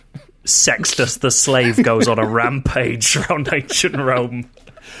down. Sextus the slave goes on a rampage around ancient Rome.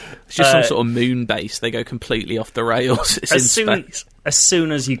 It's just some sort of moon base. They go completely off the rails. It's in space. As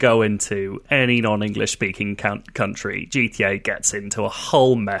soon as you go into any non-English speaking country, GTA gets into a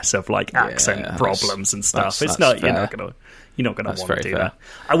whole mess of like accent problems and stuff. It's not fair. You're not gonna want to do that.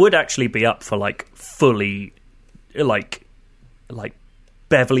 I would actually be up for like fully like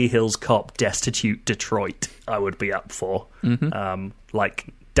Beverly Hills Cop destitute Detroit. I would be up for like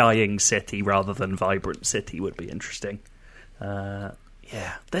dying city rather than vibrant city would be interesting.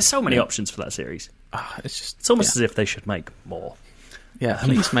 Yeah, there's so many options for that series. It's almost as if they should make more. Yeah,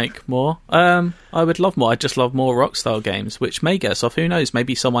 please make more. I would love more. I'd just love more Rockstar games, which may get us off. Who knows?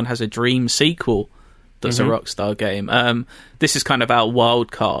 Maybe someone has a dream sequel that's a Rockstar game. This is kind of our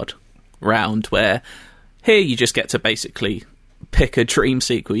wild card round, where here you just get to basically pick a dream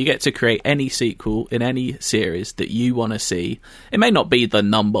sequel. You get to create any sequel in any series that you want to see. It may not be the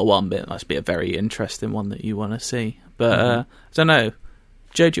number one, but it must be a very interesting one that you want to see. But I don't know.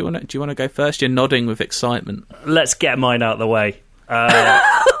 Joe, do you want to go first? You're nodding with excitement. Let's get mine out of the way.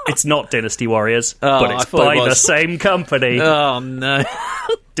 It's not Dynasty Warriors, but it's by the same company. Oh, no.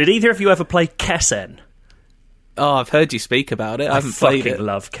 Did either of you ever play Kessen? Oh, I've heard you speak about it. I haven't played it. I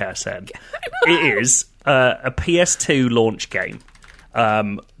love Kessen. It is a PS2 launch game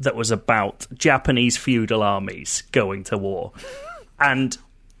that was about Japanese feudal armies going to war. And,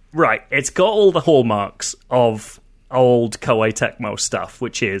 right, it's got all the hallmarks of old Koei Tecmo stuff,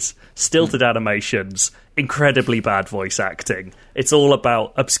 which is stilted animations, incredibly bad voice acting. It's all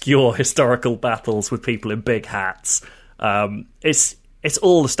about obscure historical battles with people in big hats. It's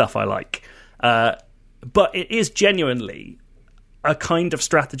all the stuff I like. But it is genuinely a kind of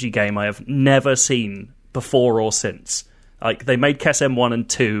strategy game I have never seen before or since. Like, they made Kessen 1 and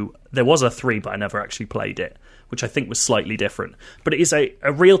 2. There was a 3, but I never actually played it, which I think was slightly different. But it is a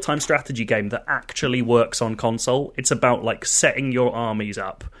real-time strategy game that actually works on console. It's about, like, setting your armies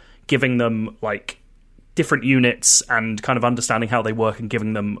up, giving them, like, different units and kind of understanding how they work and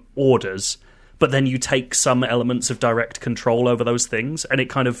giving them orders. But then you take some elements of direct control over those things, and it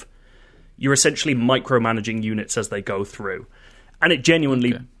kind of... You're essentially micromanaging units as they go through. And it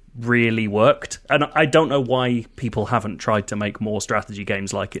genuinely really worked. And I don't know why people haven't tried to make more strategy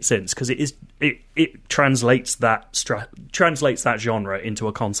games like it since, because it translates that genre into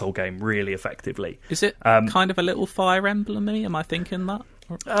a console game really effectively. Is it kind of a little Fire Emblem-y? Am I thinking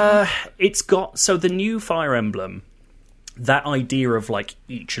that? It's got... So the new Fire Emblem, that idea of like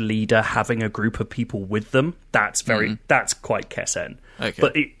each leader having a group of people with them, that's quite Kessen. Okay.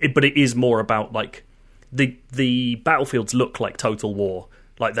 But it is more about like the battlefields look like Total War.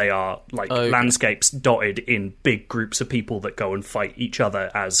 Like they are like landscapes dotted in big groups of people that go and fight each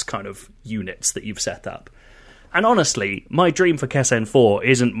other as kind of units that you've set up. And honestly, my dream for Kessen 4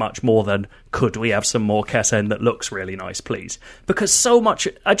 isn't much more than, could we have some more Kessen that looks really nice, please? Because so much...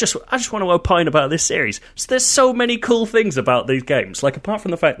 I just want to opine about this series. So there's so many cool things about these games. Like, apart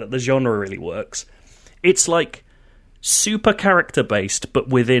from the fact that the genre really works, it's like super character-based, but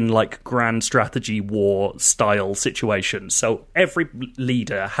within like grand strategy war style situations. So every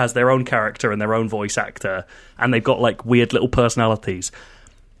leader has their own character and their own voice actor, and they've got like weird little personalities.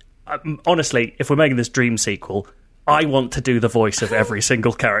 Honestly, if we're making this dream sequel, I want to do the voice of every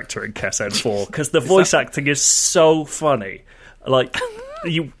single character in Kessen 4, because the voice acting is so funny. Like,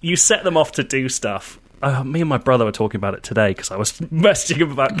 you set them off to do stuff. Me and my brother were talking about it today, because I was messaging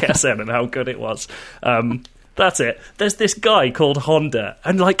him about Kessen and how good it was. That's it. There's this guy called Honda,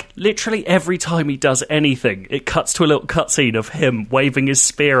 and like literally every time he does anything, it cuts to a little cutscene of him waving his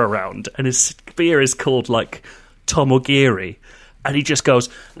spear around, and his spear is called like Tomogiri. And he just goes,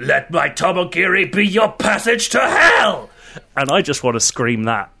 "Let my Tomogiri be your passage to hell!" And I just want to scream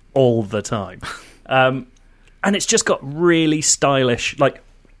that all the time. And it's just got really stylish... Like,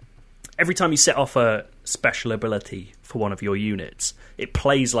 every time you set off a special ability for one of your units, it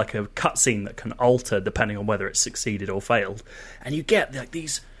plays like a cutscene that can alter depending on whether it's succeeded or failed. And you get like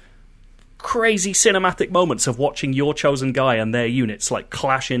these crazy cinematic moments of watching your chosen guy and their units like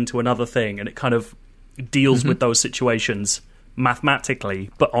clash into another thing, and it kind of deals with those situations mathematically,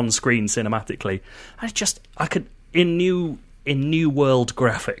 but on screen cinematically. I could in new world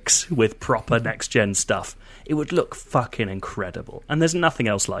graphics with proper next gen stuff, it would look fucking incredible. And there's nothing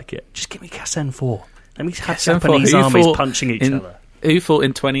else like it. Just give me Kessen 4. Let me have Japanese armies punching each other. Who thought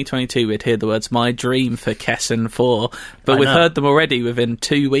in 2022 we'd hear the words "my dream for Kessen 4"? But we've heard them already within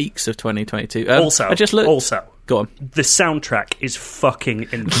 2 weeks of 2022. Also, go on. The soundtrack is fucking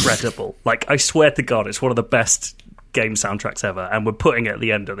incredible. Like, I swear to God, it's one of the best game soundtracks ever, and we're putting it at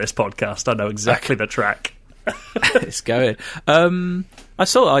the end of this podcast. I know exactly the track. It's going. I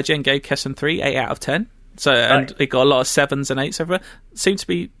saw IGN gave Kessen 3 8 out of 10. So, and it got a lot of 7s and 8s everywhere. Seemed to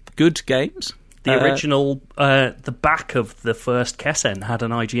be good games. The original, the back of the first Kessen had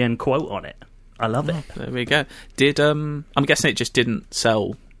an IGN quote on it. I love it. There we go. I'm guessing it just didn't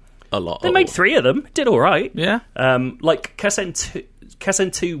sell a lot. They made 3 of them. It did all right. Yeah. Like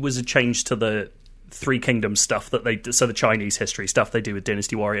Kessen 2 was a change to the Three Kingdoms stuff that they do, so the Chinese history stuff they do with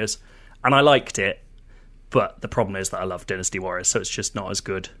Dynasty Warriors, and I liked it, but the problem is that I love Dynasty Warriors, so it's just not as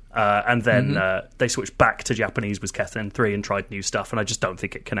good. And then they switched back to Japanese with Kessen 3 and tried new stuff, and I just don't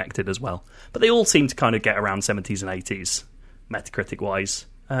think it connected as well. But they all seem to kind of get around 70s and 80s, Metacritic-wise.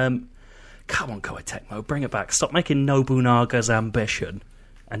 Come on, Koei Tecmo, bring it back. Stop making Nobunaga's Ambition.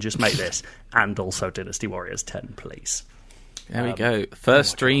 and just make this, and also Dynasty Warriors 10, please. There we go.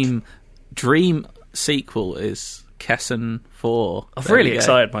 First dream sequel is Kessen 4. I've really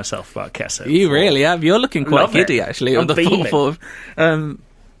excited myself about Kessen. You really have. You're looking quite Love giddy, it. actually, I'm on the beaming. thought of...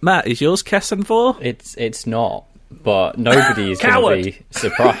 Matt, is yours Kessen 4? It's not, but nobody is going to be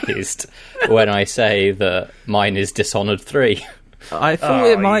surprised when I say that mine is Dishonored 3. I thought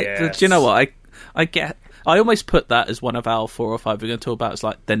it might... yes. Do you know what? I almost put that as one of our 4 or 5 we're going to talk about. It's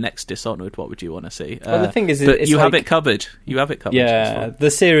like the next Dishonored. What would you want to see? Well, the thing is, but it's you have like- it covered. You have it covered. Yeah, the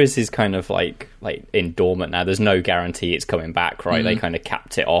series is kind of like in dormant now. There's no guarantee it's coming back, right? They kind of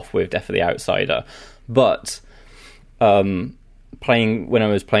capped it off with Death of the Outsider. But when I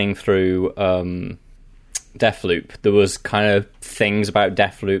was playing through Deathloop, there was kind of things about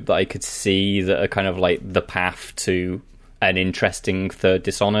Deathloop that I could see that are kind of like the path to an interesting third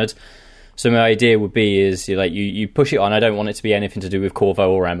Dishonored. So my idea would be is you push it on. I don't want it to be anything to do with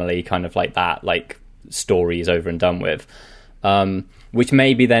Corvo or Emily, kind of like that, like story is over and done with. Which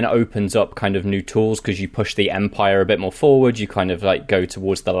maybe then opens up kind of new tools because you push the Empire a bit more forward. You kind of like go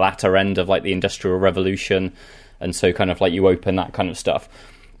towards the latter end of like the Industrial Revolution, and so kind of like you open that kind of stuff.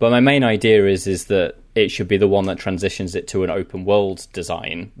 But my main idea is that it should be the one that transitions it to an open world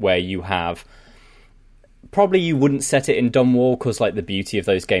design where you have. Probably you wouldn't set it in Dunwall because like the beauty of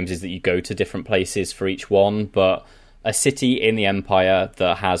those games is that you go to different places for each one, but a city in the Empire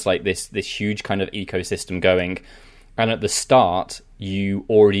that has like this huge kind of ecosystem going, and at the start you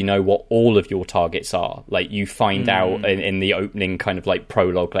already know what all of your targets are. Like you find out in the opening kind of like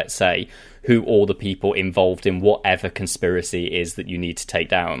prologue, let's say, who all the people involved in whatever conspiracy is that you need to take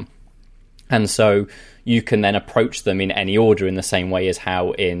down. And so you can then approach them in any order in the same way as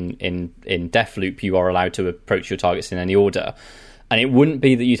how in Deathloop you are allowed to approach your targets in any order. And it wouldn't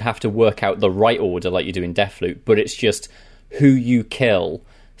be that you'd have to work out the right order like you do in Deathloop, but it's just who you kill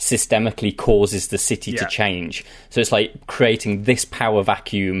systemically causes the city to change. So it's like creating this power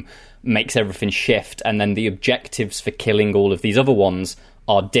vacuum makes everything shift, and then the objectives for killing all of these other ones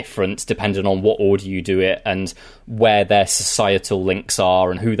are different depending on what order you do it and where their societal links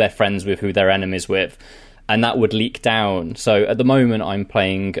are and who they're friends with, who they're enemies with, and that would leak down. So at the moment I'm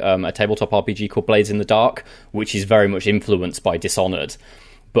playing a tabletop RPG called Blades in the Dark, which is very much influenced by Dishonored,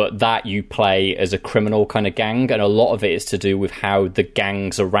 but that you play as a criminal kind of gang, and a lot of it is to do with how the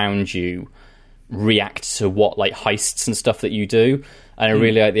gangs around you react to what like heists and stuff that you do. And I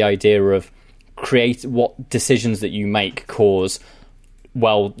really like the idea of create what decisions that you make cause,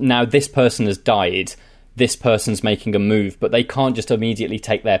 well, now this person has died, this person's making a move, but they can't just immediately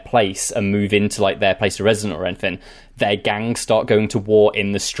take their place and move into like their place of residence or anything. Their gangs start going to war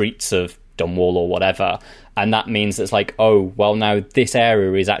in the streets of Dunwall or whatever, and that means it's like, oh, well, now this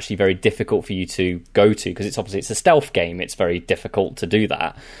area is actually very difficult for you to go to because it's a stealth game. It's very difficult to do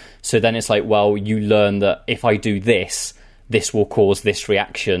that. So then it's like, well, you learn that if I do this will cause this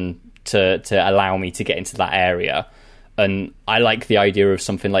reaction to allow me to get into that area. And I like the idea of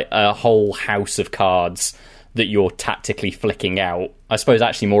something like a whole house of cards that you're tactically flicking out. I suppose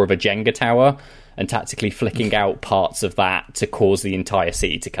actually more of a Jenga tower, and tactically flicking out parts of that to cause the entire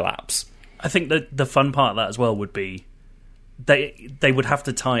city to collapse. I think that the fun part of that as well would be they would have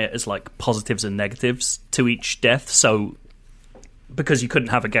to tie it as like positives and negatives to each death. So because you couldn't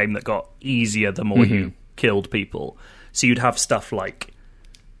have a game that got easier the more you killed people. So you'd have stuff like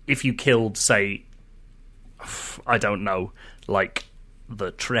if you killed, say, I don't know, like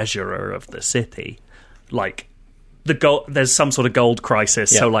the treasurer of the city, like there's some sort of gold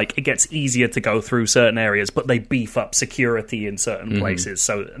crisis, so like it gets easier to go through certain areas, but they beef up security in certain places,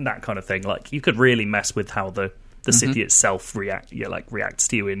 so that kind of thing. Like you could really mess with how the city itself reacts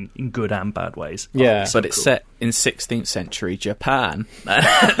to you in good and bad ways. Yeah, but it's set in 16th century Japan.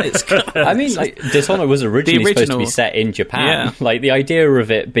 I mean, like Dishonored was originally supposed to be set in Japan. Yeah. Like the idea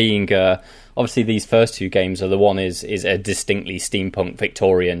of it being obviously these first two games are the one is a distinctly steampunk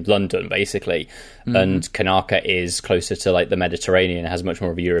Victorian London basically, and Kanaka is closer to like the Mediterranean, has much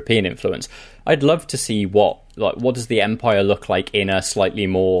more of a European influence. I'd love to see what does the Empire look like in a slightly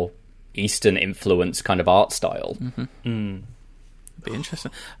more Eastern influence kind of art style. Be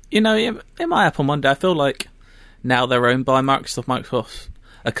interesting. You know, it might happen one day. I feel like now they're owned by Microsoft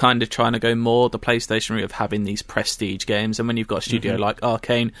are kind of trying to go more the PlayStation route of having these prestige games, and when you've got a studio like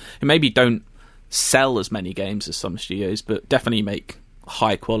Arcane, who maybe don't sell as many games as some studios, but definitely make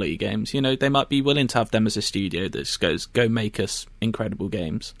high quality games, you know, they might be willing to have them as a studio that just goes, go make us incredible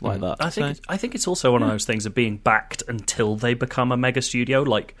games like that. I think it's also one of those things of being backed until they become a mega studio.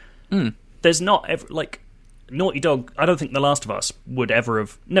 Like, there's not Naughty Dog, I don't think The Last of Us would ever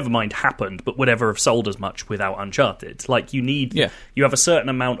have, never mind happened, but would ever have sold as much without Uncharted. Like, you have a certain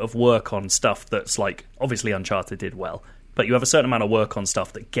amount of work on stuff that's like, obviously Uncharted did well, but you have a certain amount of work on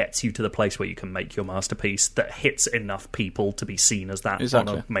stuff that gets you to the place where you can make your masterpiece that hits enough people to be seen as that on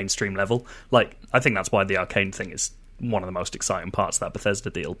a mainstream level. Like, I think that's why the Arcane thing is one of the most exciting parts of that Bethesda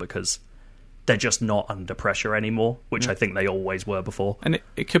deal, because they're just not under pressure anymore, which I think they always were before. And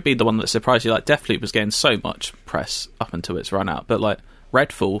it could be the one that surprised you. Like, Deathloop was getting so much press up until its run out, but like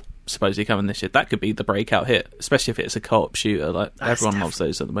Redfall supposedly coming this year, that could be the breakout hit, especially if it's a co-op shooter. Like, everyone loves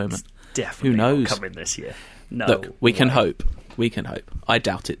those at the moment. Definitely who knows? Coming this year. No, look, we can hope. We can hope. I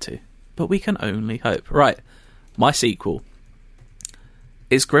doubt it too, but we can only hope. Right, my sequel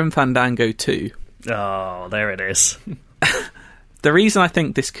is Grim Fandango 2. Oh, there it is. The reason I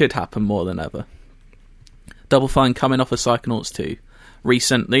think this could happen more than ever, Double Fine coming off of Psychonauts 2,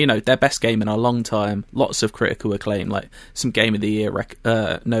 recently, you know, their best game in a long time, lots of critical acclaim, like some Game of the Year, what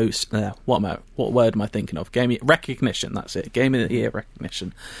word am I thinking of? Recognition, that's it, Game of the Year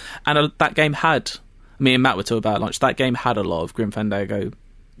recognition. And that game had, me and Matt were talking about at lunch, that game had a lot of Grim Fandango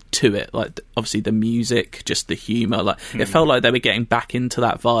to it, like obviously the music, just the humour, like it felt like they were getting back into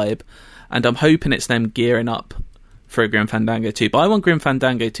that vibe, and I'm hoping it's them gearing up for a Grim Fandango 2, but I want Grim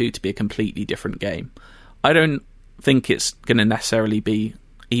Fandango 2 to be a completely different game. I don't think it's going to necessarily be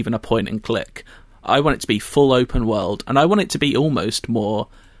even a point and click. I want it to be full open world, and I want it to be almost more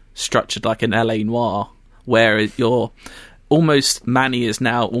structured like an LA Noire, where you're almost, Manny is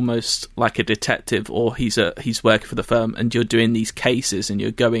now almost like a detective, or he's working for the firm, and you're doing these cases and you're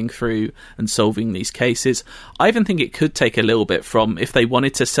going through and solving these cases. I even think it could take a little bit from, if they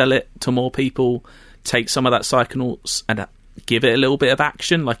wanted to sell it to more people, take some of that Psychonauts and give it a little bit of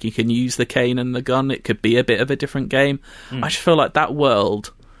action, like you can use the cane and the gun, it could be a bit of a different game. I just feel like that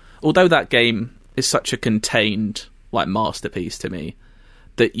world, although that game is such a contained like masterpiece to me,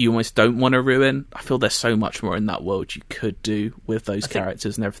 that you almost don't want to ruin. I feel there's so much more in that world you could do with those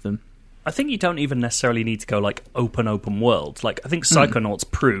characters and everything. I think you don't even necessarily need to go like open world. Like, I think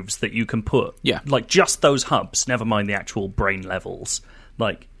Psychonauts proves that you can put like just those hubs, never mind the actual brain levels,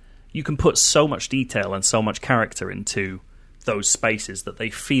 like you can put so much detail and so much character into those spaces that they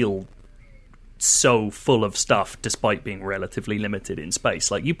feel so full of stuff despite being relatively limited in space.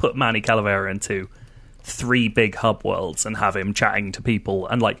 Like, you put Manny Calavera into 3 big hub worlds and have him chatting to people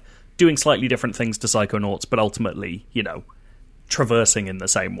and like doing slightly different things to Psychonauts, but ultimately, you know, traversing in the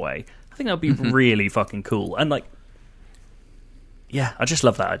same way. I think that would be really fucking cool. And like, yeah, I just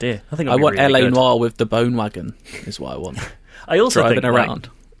love that idea. I think I want really LA good. Noire with the bone wagon is what I want. I also driving think around.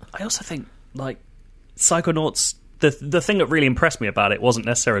 I also think like Psychonauts, the thing that really impressed me about it wasn't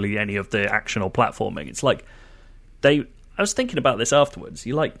necessarily any of the action or platforming. It's like I was thinking about this afterwards.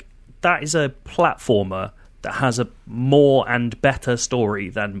 That is a platformer that has a more and better story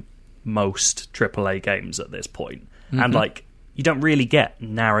than most AAA games at this point. And like, you don't really get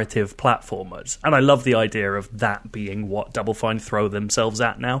narrative platformers. And I love the idea of that being what Double Fine throw themselves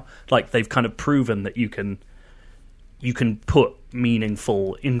at now. Like, they've kind of proven that you can put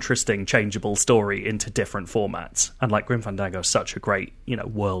meaningful, interesting, changeable story into different formats. And like, Grim Fandango is such a great, you know,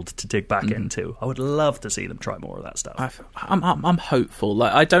 world to dig back into. I would love to see them try more of that stuff. I'm hopeful.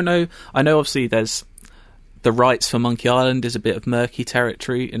 Like, I don't know. I know obviously there's the rights for Monkey Island is a bit of murky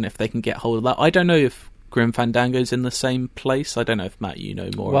territory, and if they can get hold of that, I don't know if Grim Fandango's in the same place. I don't know if Matt, you know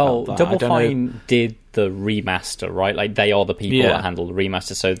more about that. Double Fine did the remaster, right? Like, they are the people that handle the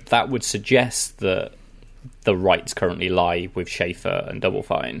remaster, so that would suggest that the rights currently lie with Schafer and Double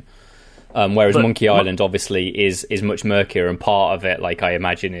Fine. Whereas Monkey Island obviously is much murkier, and part of it, like, I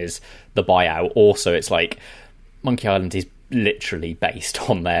imagine, is the buyout. Also, it's like Monkey Island is literally based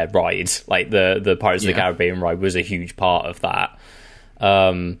on their ride. Like, the Pirates of the Caribbean ride was a huge part of that.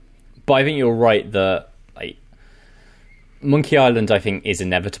 But I think you're right that like Monkey Island, I think, is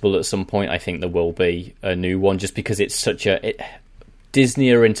inevitable at some point. I think there will be a new one, just because it's such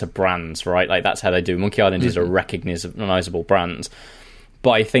Disney are into brands, right? Like, that's how they do. Monkey Island is a recognizable brand.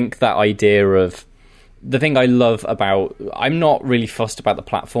 But I think that idea of... The thing I love about... I'm not really fussed about the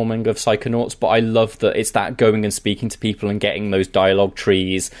platforming of Psychonauts, but I love that it's that going and speaking to people and getting those dialogue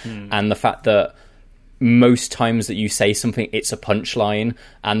trees, and the fact that most times that you say something, it's a punchline,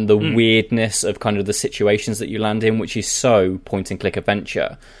 and the weirdness of kind of the situations that you land in, which is so point-and-click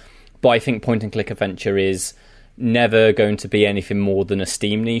adventure. But I think point-and-click adventure is never going to be anything more than a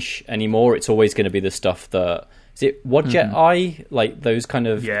Steam niche anymore. It's always going to be the stuff that... Is it Wadjet Eye? Like, those kind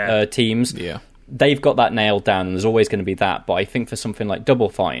of teams? Yeah. They've got that nailed down, and there's always going to be that. But I think for something like Double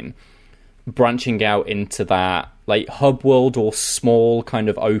Fine, branching out into that like hub world or small kind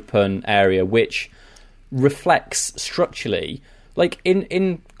of open area, which reflects structurally. Like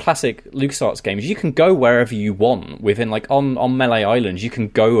in classic LucasArts games, you can go wherever you want within, like on Melee Islands, you can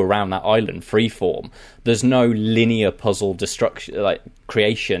go around that island freeform. There's no linear puzzle destruction, like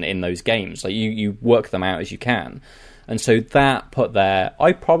creation in those games. Like you work them out as you can. And so that put there,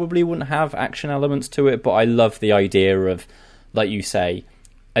 I probably wouldn't have action elements to it, but I love the idea of, like you say,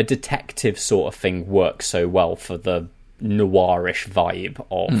 a detective sort of thing works so well for the noirish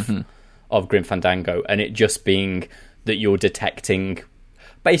vibe of Grim Fandango, and it just being that you're detecting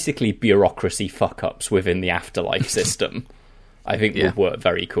basically bureaucracy fuck-ups within the Afterlife system, I think would work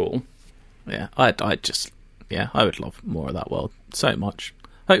very cool. Yeah, I would love more of that world so much.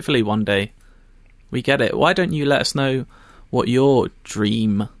 Hopefully one day we get it. Why don't you let us know what your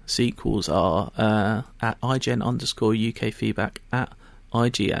dream sequels are at IGN_UK feedback at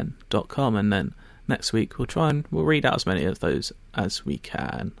IGN.com, and then next week we'll read out as many of those as we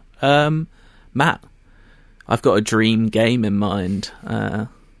can. Matt, I've got a dream game in mind. I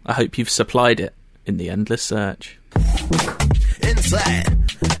hope you've supplied it in the endless search. Inside,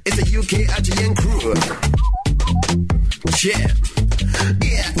 it's a UK IGN crew. Yeah,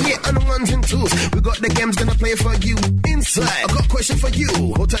 on the ones and twos. We got the games gonna play for you. Inside, I got a question for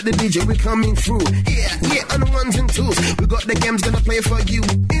you. Hold tight the DJ, we coming through. Yeah, on the ones and twos. We got the games gonna play for you.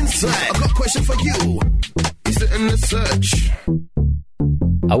 Inside, I got a question for you. It's the endless search.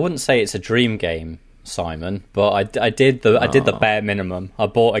 I wouldn't say it's a dream game, Simon, but I did the bare minimum. I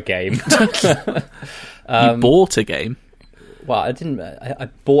bought a game. You bought a game? Well, I didn't. I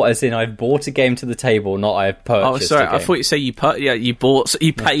bought, as in I've bought a game to the table, not I've purchased. Oh, sorry. A game. I thought you say you bought. So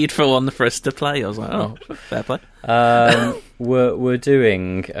you paid for one for us to play. I was like, oh, fair play. We're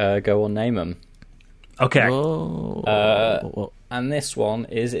doing Go On Name 'Em. Okay. And this one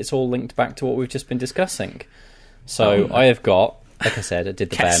it's all linked back to what we've just been discussing. So I have got, like I said, I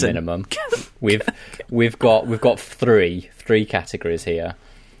did the bare minimum. We've got three categories here.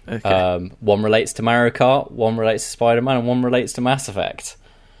 Okay. One relates to Mario Kart, one relates to Spider-Man, and one relates to Mass Effect.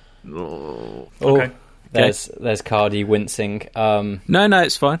 Okay. There's Cardi wincing. No,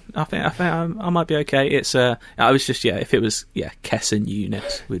 it's fine. I think I might be okay. It's I was just if it was Kessen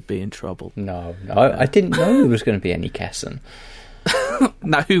Eunice, we'd be in trouble. No, I didn't know there was going to be any Kessen.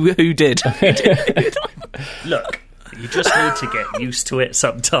 No, who did? Look, you just need to get used to it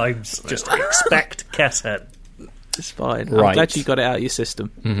sometimes. Just expect Kessen. It's fine. Right. I'm glad you got it out of your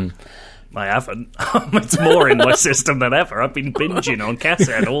system. Mm-hmm. I haven't. It's more in my system than ever. I've been binging on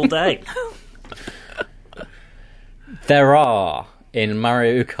Kessen all day. There are, in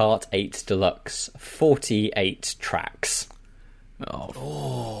Mario Kart 8 Deluxe, 48 tracks.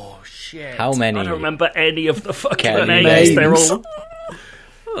 Oh shit. How many? I don't remember any of the fucking names. They're all...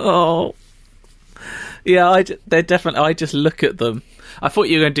 Oh. Yeah, they're definitely... I just look at them. I thought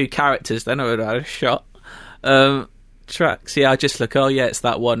you were going to do characters, then I would have had a shot. Tracks, I just look, it's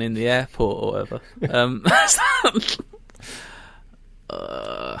that one in the airport or whatever.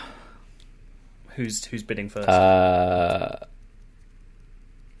 Who's bidding first?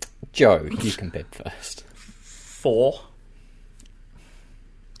 Joe, you can bid first. 4.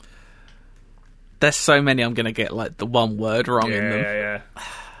 There's so many I'm going to get like the one word wrong in them. Yeah.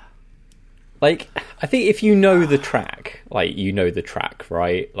 Like, I think if you know the track, like, you know the track,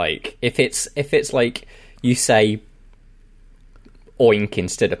 right? Like, if it's like you say oink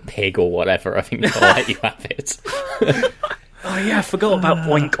instead of pig or whatever, I think they'll let you have it. Oh yeah, I forgot about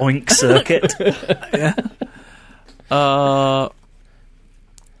Oink Oink Circuit. Yeah.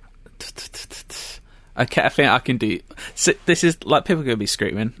 Okay, I think I can do... So this is, like, people are going to be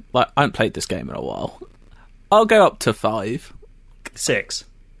screaming. Like, I haven't played this game in a while. I'll go up to 5. 6.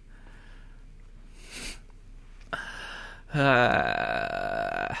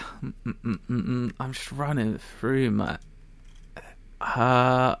 I'm just running through my...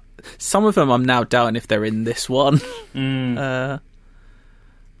 some of them I'm now doubting if they're in this one.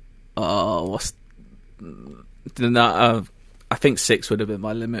 What's... No, I think 6 would have been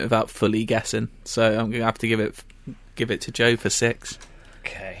my limit without fully guessing. So I'm going to have to give it to Joe for 6.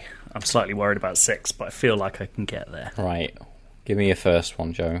 Okay. I'm slightly worried about 6, but I feel like I can get there. Right. Give me your first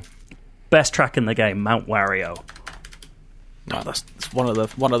one, Joe. Best track in the game, Mount Wario. Oh, that's one of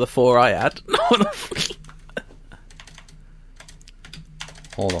the 4 I had.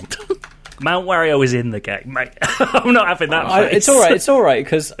 Hold on. Mount Wario is in the game, mate. I'm not having that face. It's all right,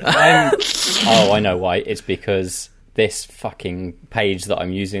 because I'm... Oh, I know why. It's because this fucking page that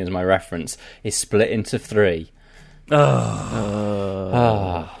I'm using as my reference is split into 3.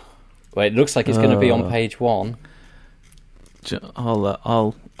 Well, it looks like it's going to be on page 1.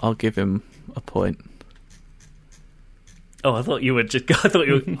 I'll give him a point. Oh, I thought you would just. I thought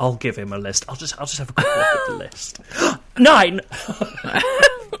you. I'll give him a list. I'll just have a quick look at the list. 9.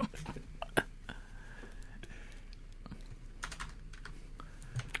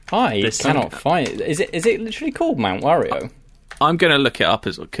 I cannot find it. Is it literally called Mount Wario? I'm going to look it up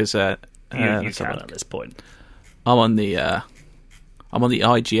as because You can at this point. I'm on the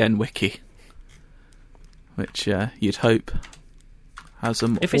IGN wiki, which you'd hope has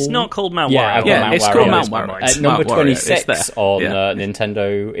them. If it's all. not called Mount Yeah, Wario, yeah, it's called Mount Wario. Wario. It's Number Mount Wario, it's 26 there. on Yeah.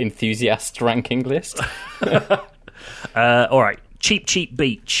 Nintendo enthusiast ranking list. All right, Cheap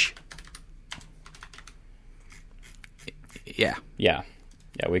Beach. Yeah.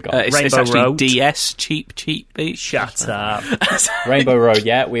 Yeah, we got it. It's Rainbow actually Road. DS Cheap Beach. Shut up. Rainbow Road.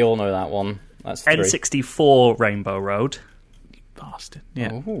 Yeah, we all know that one. That's 3. N64 Rainbow Road. Bastard.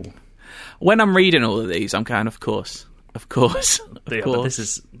 Yeah. Ooh. When I'm reading all of these, I'm kind of course. Of course. Yeah, but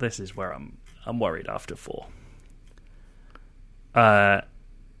this is where I'm worried after 4.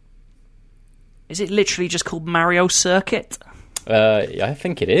 Is it literally just called Mario Circuit? I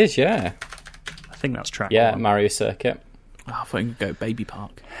think it is. Yeah, I think that's track yeah, 1. Mario Circuit. Oh, I thought you could go Baby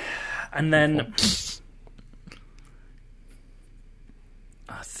Park. And then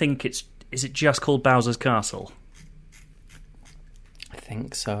I think is it just called Bowser's Castle? I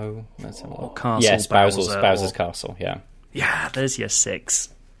think so. Let's have a Or look. Castle Yes, Bowser, Bowser's or- Castle. Yeah. Yeah, there's your 6.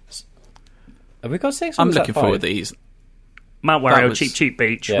 Have we got 6? or I'm was that looking forward 5? to these. Mount That Wario, was- Cheap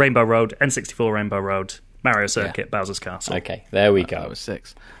Beach, Yeah. Rainbow Road, N64 Rainbow Road, Mario Circuit, Bowser's Castle. Okay, there we That go. was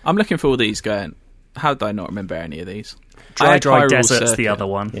 6. I'm looking for all these going. How did I not remember any of these? I Dry had Hyrule Desert's the Circuit. other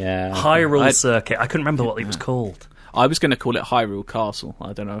one. Yeah. Hyrule Circuit. I couldn't remember what it was called. I was going to call it Hyrule Castle.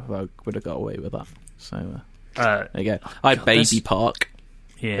 I don't know if I would have got away with that. So there you go. I had God, Baby this- Park.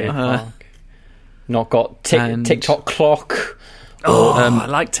 Yeah. Park. Not got and- TikTok clock. I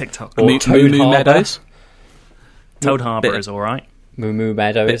like TikTok. Or Moo Toad Moo Harbor. Meadows. Toad Harbor bit- is all right. Moo Moo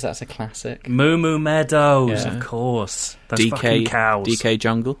Meadows. That's a classic. Moo Moo Meadows, Yeah. of course. Those fucking DK cows. DK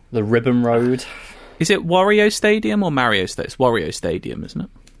Jungle. The Ribbon Road. Is it Wario Stadium or Mario Stadium? It's Wario Stadium, isn't it?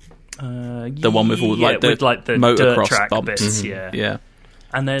 The one with all yeah, like the with, like, the motocross dirt track bumps. bits. Yeah. Yeah.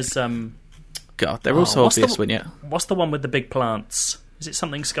 And there's God, they're all so what's the- obvious when you. what's the one with the big plants? Is it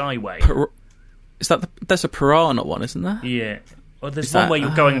something Skyway? Is that there's a Piranha one, isn't there? Yeah. Well, there's Is one that- where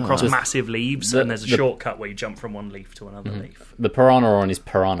you're going across Ah. massive leaves, and there's a shortcut where you jump from one leaf to another leaf. The Piranha on his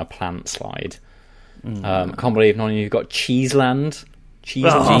Piranha Plant slide. I can't believe none of you got Cheeseland. Oh,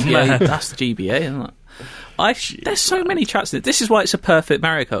 GBA. man. That's GBA, isn't it? There's so many tracks in it. This is why it's a perfect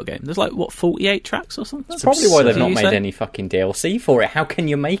Mario Kart game. There's like, what, 48 tracks or something? That's probably why they've Did not you made say? any fucking DLC for it. How can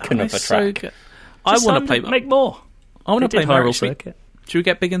you make another It's so track? good. I Just want to play. make more. I want They to play did Mario Hyrule Circuit. Should we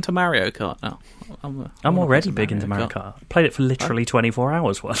get big into Mario Kart now? I I'm wanna already play big some into Mario Kart. Played it for literally 24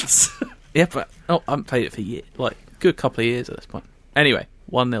 hours once. Yeah, but I haven't played it for years, like good couple of years at this point. Anyway,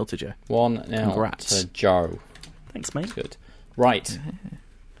 1-0 to Joe. 1-0 Congrats. to Joe. Thanks, mate. Good. Right.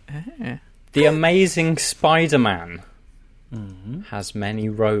 The Amazing Spider-Man has many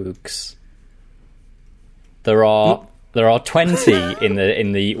rogues. There are 20 in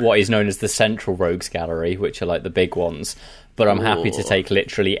the what is known as the Central Rogues Gallery, which are like the big ones. But I'm happy to take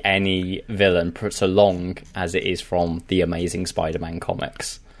literally any villain, so long as it is from the Amazing Spider-Man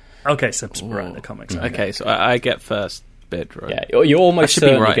comics. Okay, so right, the comics. Okay, so I get first bid, right? Yeah, you're almost should be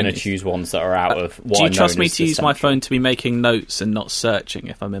certainly right going in to these. choose ones that are out of what Do you are trust known me as to the use my Central- phone to be making notes and not searching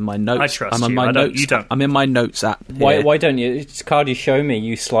if I'm in my notes? I trust I'm in you. my I don't- notes. you don't. I'm in my notes app. Why here. don't you, Cardi, show me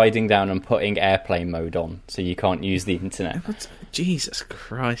you sliding down and putting airplane mode on so you can't use the internet? Jesus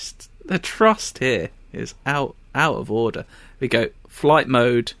Christ. The trust here is out of order. We go. Flight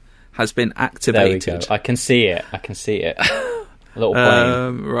mode has been There we activated. go. I can see it. A little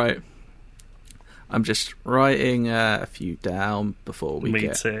plane. Right. I'm just writing a few down before we Me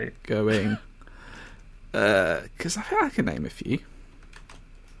get too. going. Because I think I can name a few.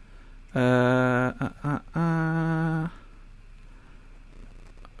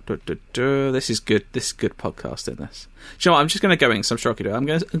 This is good. This is good podcasting. This. Do you know what? I'm just going to go in some structure. I'm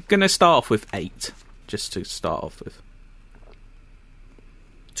going to start off with 8, just to start off with.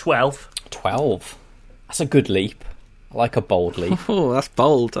 12. 12. That's a good leap. I like a bold leap. Oh, that's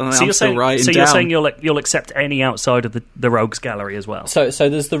bold. And So I'm you're still saying, writing so down. you're saying you'll accept any outside of the Rogues Gallery as well? So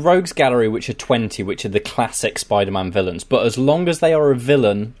there's the Rogues Gallery, which are 20, which are the classic Spider-Man villains. But as long as they are a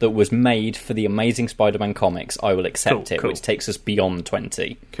villain that was made for the Amazing Spider-Man comics, I will accept Cool, it, cool. which takes us beyond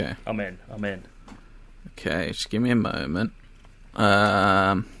 20. Okay. I'm in. Okay, just give me a moment.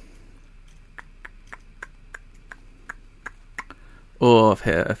 Oh, I've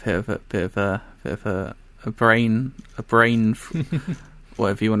hit a bit of a brain,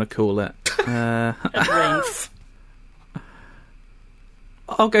 whatever you want to call it.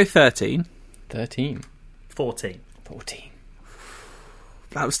 I'll go 13. 13. 14. 14.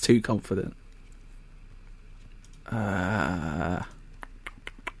 That was too confident.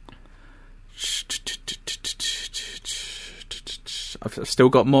 I've still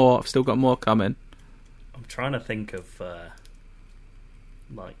got more. I've still got more coming. I'm trying to think of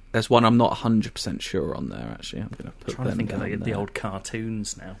like. There's one I'm not 100% sure on there. Actually, I'm going to put. Trying to them think of down the there. old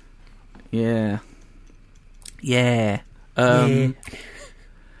cartoons now. Yeah. Oh,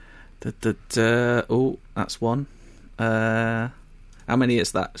 that's one. How many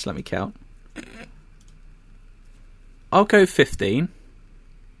is that? Just let me count. I'll go 15.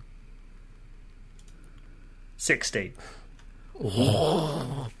 16.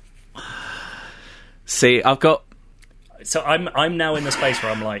 See, I've got. So I'm now in the space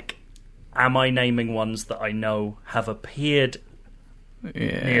where I'm like, am I naming ones that I know have appeared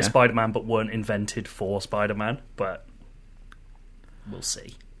near Spider-Man but weren't invented for Spider-Man? But we'll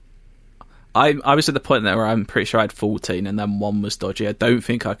see. I was at the point there where I'm pretty sure I had 14 and then one was dodgy. I don't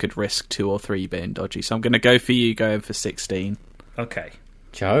think I could risk 2 or 3 being dodgy, so I'm going to go for you going for 16. Okay.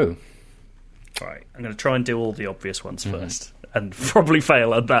 Joe. Right. I'm going to try and do all the obvious ones first and probably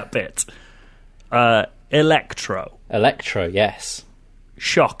fail at that bit. Electro. Electro, yes.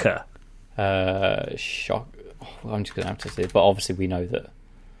 Shocker. Shock. Oh, I'm just going to have to say, but obviously we know that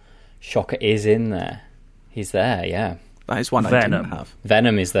Shocker is in there. He's there, yeah. That is one I Venom. didn't have.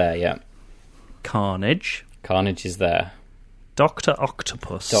 Venom is there, yeah. Carnage. Carnage is there. Dr.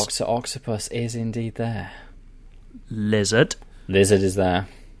 Octopus. Dr. Octopus is indeed there. Lizard. Lizard is there.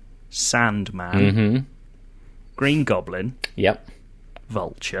 Sandman. Mm-hmm. Green Goblin. Yep.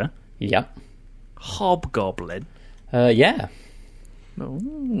 Vulture. Yep. Hobgoblin. Yeah.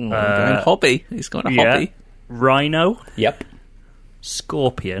 Going hobby. He's got a Yeah. hobby. Rhino. Yep.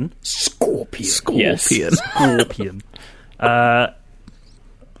 Scorpion. Scorpion. Yes. Scorpion.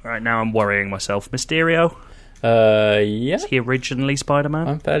 Right now I'm worrying myself. Mysterio. Yeah. Is he originally Spider-Man?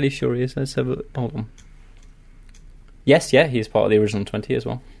 I'm fairly sure he is. Let's have a... Hold on. Yes, yeah, he's part of the original 20 as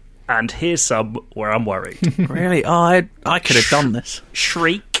well. And here's some where I'm worried. Really? Oh, I could have done this.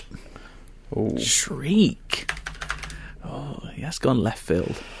 Shriek. Ooh. Shriek. Oh, he has gone left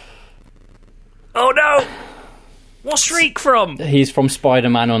field. Oh no! What's Shriek from? He's from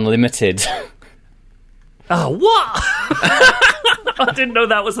Spider-Man Unlimited. Oh, what? I didn't know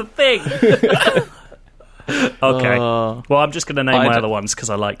that was a thing. Okay. Well, I'm just going to name my other ones because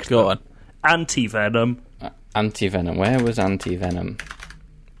I like Go on. Anti-Venom. Anti-Venom. Where was Anti-Venom?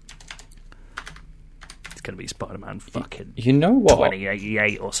 It's going to be Spider-Man fucking You know what?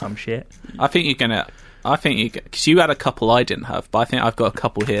 2088 or some shit. I think you're gonna. I think you because you had a couple I didn't have, but I think I've got a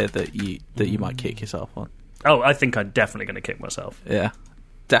couple here that you might kick yourself on. Oh, I think I'm definitely going to kick myself. Yeah,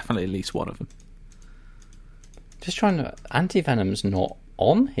 definitely at least one of them. Just trying to... Anti-Venom's not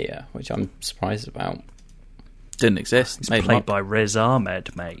on here, which I'm surprised about. Didn't exist. He's Made him played up. by Riz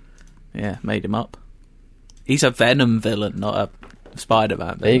Ahmed, mate. Yeah, made him up. He's a Venom villain, not a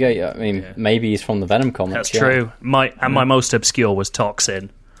Spider-Man. There you go. Yeah, I mean, maybe he's from the Venom comics. That's true. My most obscure was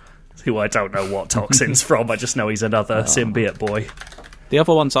Toxin, who I don't know what Toxin's from. I just know he's another symbiote boy. The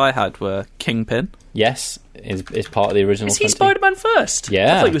other ones I had were Kingpin. Yes, is part of the original. Is he 20. Spider-Man first?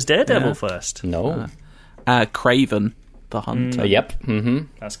 Yeah. I thought he was Daredevil Yeah. first. No. Craven the Hunter. Yep. Mm-hmm.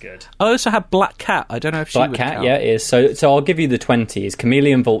 That's good. I also had Black Cat. I don't know if she Black would Cat, count. yeah, it is. So I'll give you the 20s.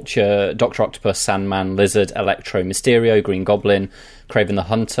 Chameleon, Vulture, Dr. Octopus, Sandman, Lizard, Electro, Mysterio, Green Goblin, Craven the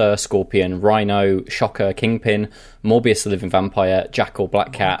Hunter, Scorpion, Rhino, Shocker, Kingpin, Morbius the Living Vampire, Jackal,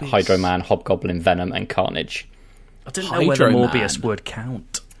 Black Cat, Hydro Man, Hobgoblin, Venom, and Carnage. I didn't know whether Hydro Morbius Man. would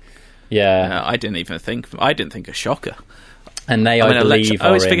count. Yeah. I didn't even think. I didn't think of Shocker. And they, I mean, believe, I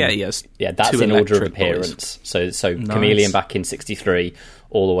always are forget in, he has yeah, that's two in order of electric boys. appearance. So Chameleon back in 63,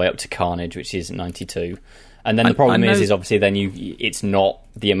 all the way up to Carnage, which is 92. And then the problem I know- is obviously then it's not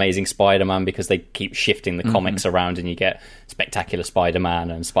the Amazing Spider-Man because they keep shifting the comics around and you get Spectacular Spider-Man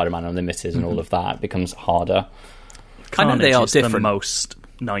and Spider-Man Unlimited and all of that. It becomes harder. I know they Carnage are is the different. most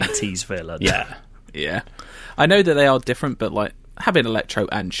 90s villain. Yeah. Yeah, I know that they are different, but like having Electro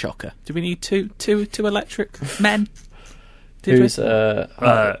and Shocker. Do we need two electric men? Did Who's we?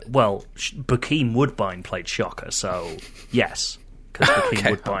 Well, Bokeem Woodbine played Shocker, so yes, because Bokeem Okay.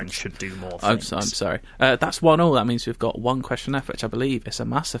 Woodbine should do more I'm things. sorry. That's 1-1. That means we've got one question left, which I believe is a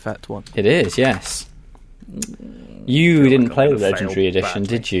Mass Effect one. It is, yes. You didn't I'm play the gonna fail Legendary Edition,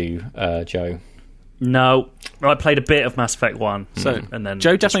 badly. did you, Joe? No, I played a bit of Mass Effect 1. So and then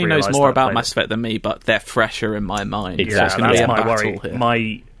Joe just definitely knows realised more that I about played Mass Effect than me, but they're fresher in my mind. it. Exactly. Yeah, So it's going to be that's a my battle worry.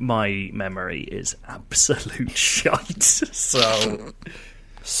 here. My memory is absolute shite. So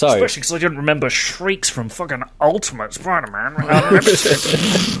So, Especially because I didn't remember shrieks from fucking Ultimate Spider-Man.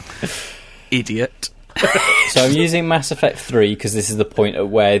 Idiot. so I'm using Mass Effect 3 because this is the point at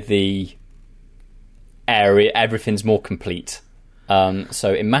where the area, everything's more complete.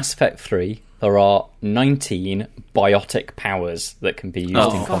 So in Mass Effect 3, there are 19 biotic powers that can be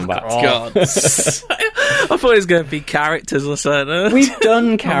used in combat. God. I thought it was going to be characters or something. We've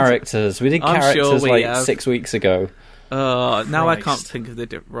done characters. We did I'm characters sure we like have. 6 weeks ago. Now I Christ. can't think of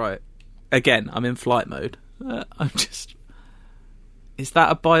the... Right. Again, I'm in flight mode. I'm just... Is that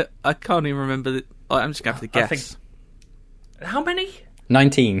a bio... I can't even remember... I'm just going to have to I guess. How many?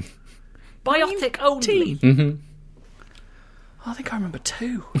 19. Biotic only? Mm-hmm. I think I remember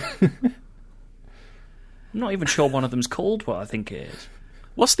 2. I'm not even sure one of them's called what I think it is.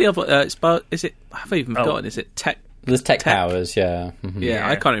 What's the other... is it... I haven't even forgotten. Is it tech... There's tech powers, yeah. Mhm. Yeah, Yeah.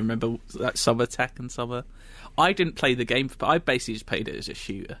 I can't even remember that some are tech and some are... I didn't play the game, but I basically just played it as a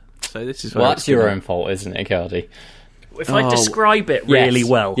shooter. So this is where Well, it's that's your gonna- own fault, isn't it, Cardi? If I describe it really Yes.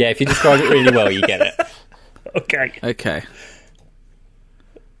 well. Yeah, if you describe it really well, you get it. Okay. Okay.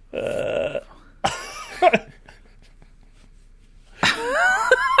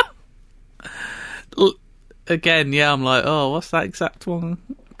 Again, yeah, I'm like, oh, what's that exact one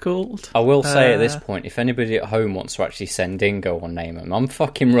called? I will say at this point, if anybody at home wants to actually send in Go On Name 'em, I'm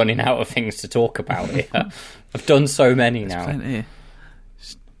fucking running out of things to talk about here. I've done so many now. Plenty.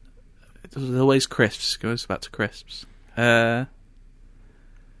 There's always crisps. Goes back to crisps. How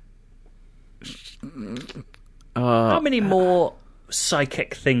many more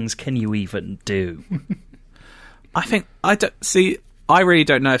psychic things can you even do? I think I don't see. I really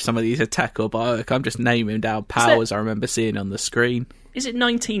don't know if some of these are tech or biotic. I'm just naming down powers I remember seeing on the screen. Is it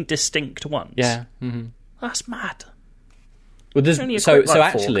 19 distinct ones? Yeah. hmm That's mad. Well, there's, Only so equip, so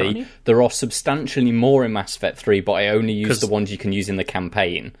like, 4, actually, can't you? there are substantially more in Mass Effect 3, but I only use 'Cause- the ones you can use in the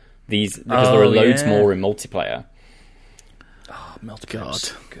campaign. These because there are loads more in multiplayer. Oh, multiplayer. God,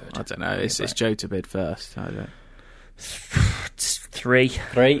 So good. I don't know. It's Joe to bid first. I don't. It's 3.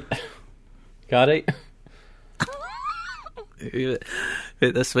 3. Cardi? Hit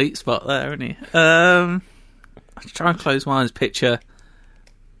the sweet spot there, isn't he? I try and close my eyes. Picture.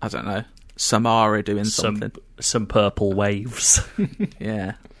 I don't know. Samara doing something. Some purple waves.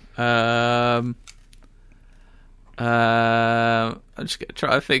 Yeah. I'm just going to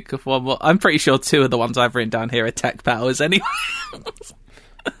try to think of one more. I'm pretty sure 2 of the ones I've written down here are tech powers anyway.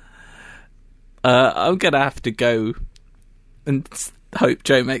 I'm going to have to go and hope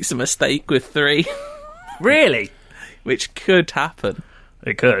Joe makes a mistake with 3, Really? which could happen,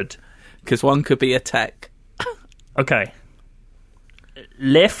 It could. because one could be a tech. Okay.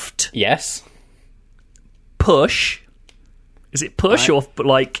 Lift, Yes. push. Is it push or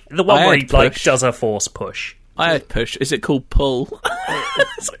like the one I where had he like push. does a force push? I had push. Is it called pull?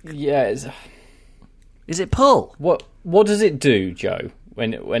 Yeah. Is it pull? What does it do, Joe?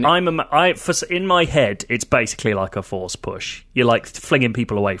 When in my head, it's basically like a force push. You're like flinging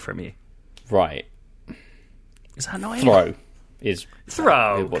people away from you. right, Is that not throw is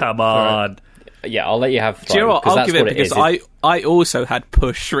Throw. What- Come on. yeah. I'll let you have throw. Do you know what? 'cause I'll that's give it what because is. I also had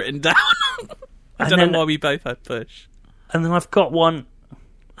push written down. I don't then- know why we both had push. And then I've got one.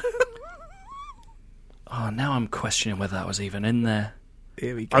 Oh, now I'm questioning whether that was even in there.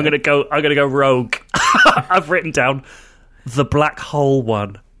 Here we go. I'm gonna go rogue. I've written down the black hole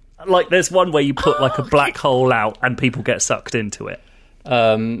one. Like there's one where you put like a black hole out and people get sucked into it.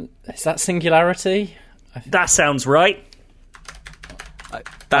 Is that singularity? That sounds right.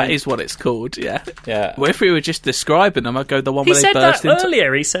 That is what it's called, yeah. Yeah. Well, if we were just describing them, I'd go the one He where they said burst that into...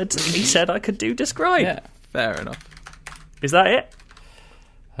 earlier. He said I could do describe. Yeah. Fair enough. Is that it?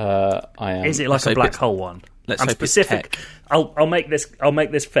 I am. Is it like Let's a hope black it's- hole one? let's I'm hope it's specific. tech. I'll make this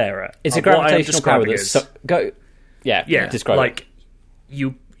fairer. It's a What I am gravitational power describing that's is- go. Yeah. yeah, Describe like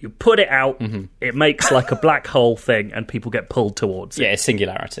you put it out, Mm-hmm. it makes like a black hole thing, and people get pulled towards it. it. Yeah, it's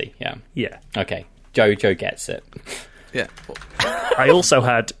singularity. Yeah. Yeah. Okay. Joe gets it. Yeah. I also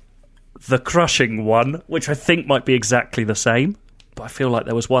had the crushing one, which I think might be exactly the same. But I feel like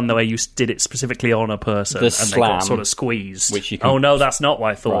there was one where you did it specifically on a person The and they got slam, sort of squeezed. which you can- Oh no, that's not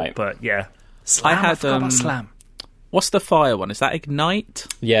what I thought. Right. But yeah, slam, I had, forgot about slam. What's the fire one? Is that Ignite?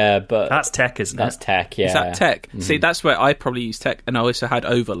 Yeah, but That's tech, isn't that's it? tech. Yeah. Is that tech? See, that's where I probably use tech, and I also had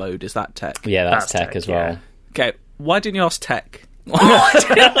Overload. Is that tech? Yeah, that's That's tech tech, as well. Okay, why didn't you ask tech? Because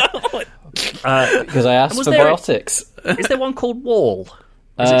I asked Was for there a- biotics. Is there one called wall?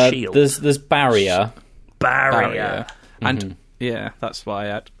 Is it shield? There's barrier. Barrier. And yeah, that's why I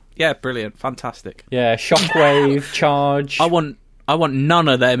had. Yeah, brilliant, fantastic. Yeah, shockwave, charge. I want none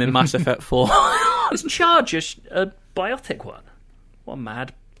of them in Mass Effect 4. Isn't charge a biotic one? What a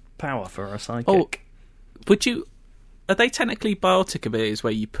mad power for a psychic. Oh, would you? Are they technically biotic abilities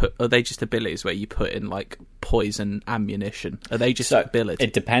where you put? Are they just abilities where you put in like poison ammunition? Are they just abilities?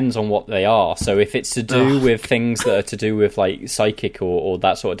 It depends on what they are. So if it's to do with things that are to do with like psychic or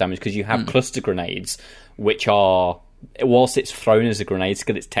that sort of damage, because you have cluster grenades, which are, whilst it's thrown as a grenade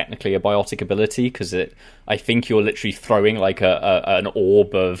skill, it's technically a biotic ability because I think you're literally throwing like an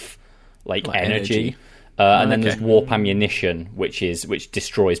orb of like energy. And then there's warp ammunition, which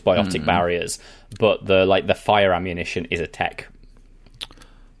destroys biotic barriers, but the fire ammunition is a tech.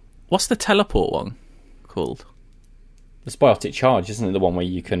 What's the teleport one called? It's biotic charge, isn't it? The one where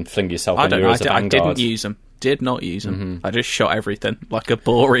you can fling yourself I in don't your know. as a I vanguard. didn't use them. Did not use them. I just shot everything like a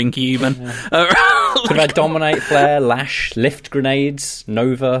boring human. Could have had dominate, flare, lash, lift grenades,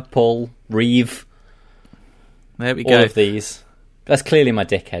 nova, pull, reeve. There we All go. of these. That's clearly my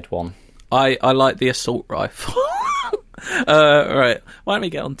dickhead one. I like the assault rifle. Right, why don't we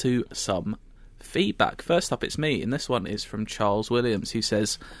get on to some feedback? First up, it's me, and this one is from Charles Williams, who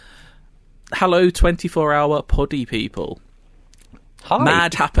says, "Hello, 24-hour poddy people. Hi.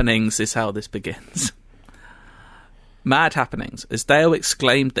 Mad happenings is how this begins." Mad happenings, as Dale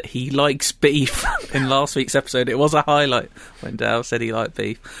exclaimed that he likes beef in last week's episode. It was a highlight when Dale said he liked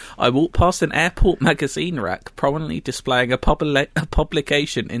beef. I walked past an airport magazine rack prominently displaying a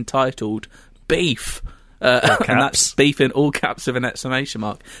publication entitled Beef. And that's beef in all caps with an exclamation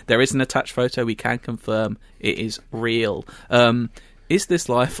mark. There is an attached photo. We can confirm it is real. Is this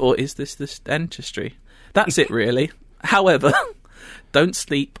life or is this dentistry? That's it, really. However, don't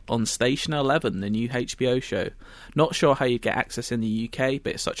sleep on Station 11, the new HBO show. Not sure how you get access in the UK,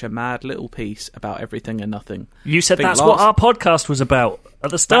 but it's such a mad little piece about everything and nothing. You said that's what our podcast was about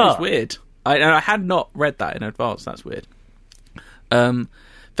at the start. That is weird. I had not read that in advance. That's weird.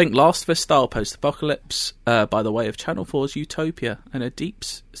 Think Last of Us style post-apocalypse by the way of Channel 4's Utopia and a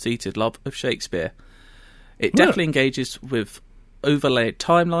deep-seated love of Shakespeare. It definitely engages with overlaid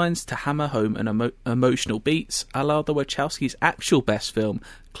timelines to hammer home an emotional beats, a la the Wachowskis' actual best film,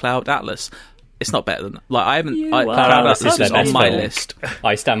 Cloud Atlas. It's not better than I haven't. Cloud Atlas is on my list.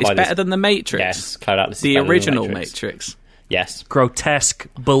 I stand by this. It's better than the Matrix. Yes, Cloud Atlas is the better original than the Matrix. Yes, grotesque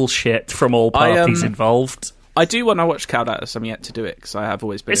bullshit from all parties involved. I do want to watch Cloud Atlas. I'm yet to do it because I have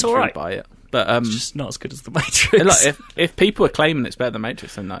always been intrigued by it. But it's just not as good as the Matrix. Like, if people are claiming it's better than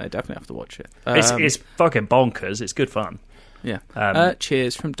Matrix, then I definitely have to watch it. It's fucking bonkers. It's good fun. Yeah.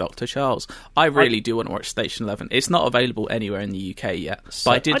 Cheers from Dr. Charles. I really do want to watch Station 11. It's not available anywhere in the UK yet,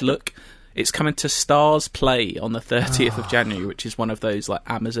 but I did look. It's coming to Stars Play on the 30th of January, which is one of those like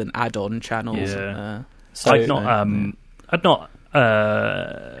Amazon add-on channels. Yeah. I'd not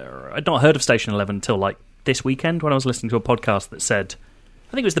heard of Station 11 until like this weekend when I was listening to a podcast that said,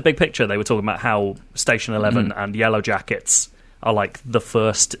 I think it was The Big Picture. They were talking about how Station 11 and Yellow Jackets are like the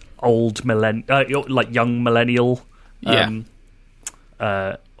first young millennial.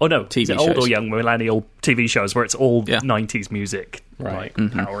 TV old shows. or young millennial TV shows where it's all 90s music, right?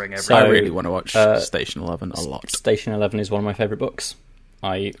 Powering everything. So, I really want to watch Station 11 a lot. Station 11 is one of my favourite books.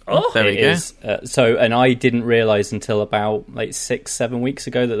 There we go. And I didn't realise until about like 6-7 weeks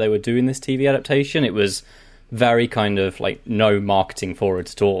ago that they were doing this TV adaptation. It was very kind of like no marketing for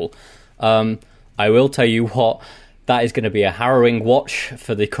it at all. I will tell you what. That is going to be a harrowing watch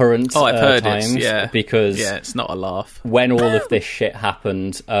for the current I've heard times, because it's not a laugh. When all of this shit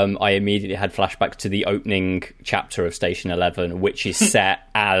happened, I immediately had flashbacks to the opening chapter of Station 11, which is set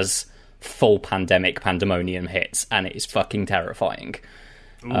as full pandemonium hits, and it is fucking terrifying.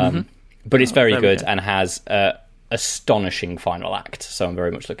 But it's very good and has astonishing final act, so I'm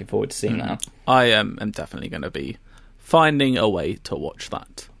very much looking forward to seeing that. I am definitely going to be finding a way to watch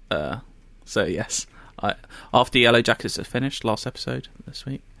that. So yes. After Yellow Jackets are finished, last episode this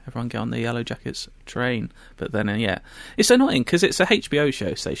week, everyone get on the Yellow Jackets train. But then, it's annoying because it's a HBO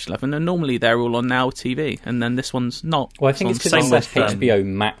show, Station 11, and normally they're all on Now TV, and then this one's not. Well, I think it's because it's a HBO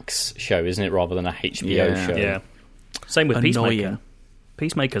Max show, isn't it, rather than a HBO show? Yeah. Same with Peacemaker.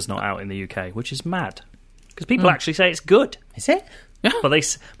 Peacemaker's not out in the UK, which is mad because people actually say it's good. Is it? Yeah. But they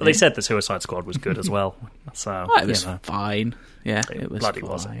said the Suicide Squad was good as well. So it was fine. Yeah, it was bloody fine.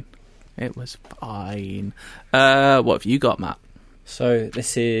 Wasn't. It was fine. What have you got, Matt? So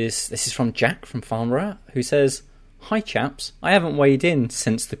this is from Jack from Farmrat, who says, "Hi chaps, I haven't weighed in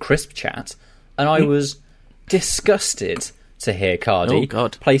since the crisp chat, and I was disgusted to hear Cardi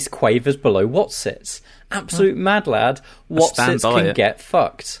place Quavers below Watsits. Absolute mad lad. Watsits can get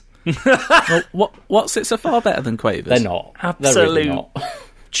fucked." Well, Watsits are far better than Quavers. They're not. Absolute They're really not.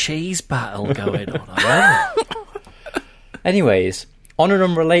 cheese battle going on. I love it. Anyways, on an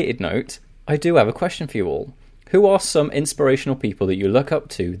unrelated note, I do have a question for you all. Who are some inspirational people that you look up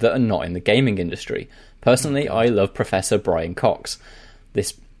to that are not in the gaming industry? Personally, I love Professor Brian Cox.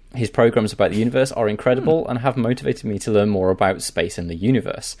 His programs about the universe are incredible and have motivated me to learn more about space and the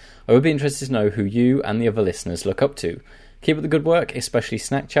universe. I would be interested to know who you and the other listeners look up to. Keep up the good work, especially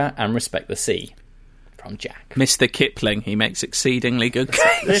Snack Chat, and respect the sea. From Jack. Mr. Kipling, he makes exceedingly good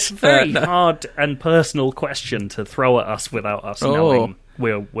games. It's a very hard and personal question to throw at us without us knowing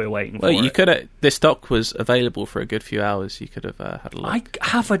we're waiting for well, it. you could have. This doc was available for a good few hours. You could have had a look. I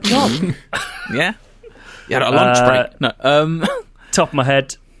have a job. Yeah? You had a lunch break. No. Top of my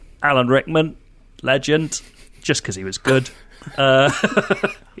head, Alan Rickman, legend, just because he was good.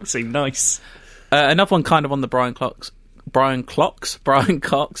 He seemed nice. Another one kind of on the Brian Cox.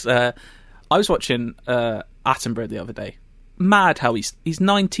 I was watching Attenborough the other day. Mad how he's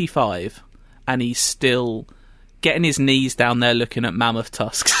 95 and he's still getting his knees down there looking at mammoth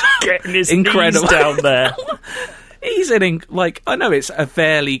tusks. Getting his knees down there. He's I know it's a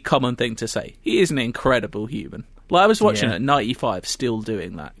fairly common thing to say. He is an incredible human. Like, I was watching at 95, still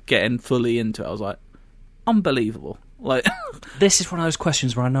doing that, getting fully into it. I was like, unbelievable. Like, this is one of those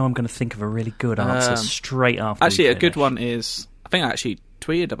questions where I know I'm going to think of a really good answer straight after. Actually, we a good finish. one is, I think I actually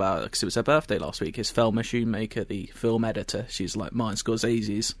tweeted about it because it was her birthday last week, is Thelma Shoemaker, the film editor. She's like Martin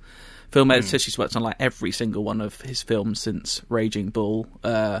Scorsese's film editor. She's worked on like every single one of his films since Raging Bull.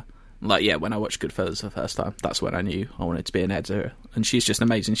 When I watched Goodfellas for the first time, that's when I knew I wanted to be an editor. And she's just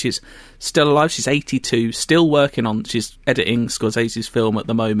amazing. She's still alive. She's 82, still working on. She's editing Scorsese's film at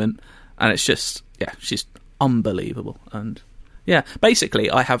the moment, and it's just she's unbelievable. And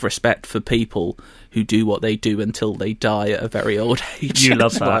basically, I have respect for people who do what they do until they die at a very old age. You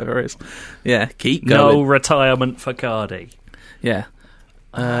love that. Yeah, keep going. No retirement for Cardi. Yeah.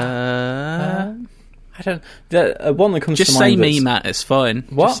 I don't. The one that comes Just to mind. say me, Matt. It's fine.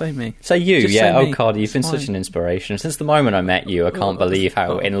 What? Just say me. Say you. Just yeah. say me. Cardi, you've been It's such fine. an inspiration since the moment I met you. I can't believe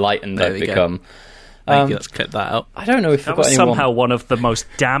how enlightened There I've we go. become. Thank you. Let's clip that out. I don't know if That I've got was anyone. somehow one of the most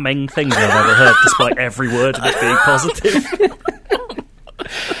damning things I've ever heard, despite every word of it being positive.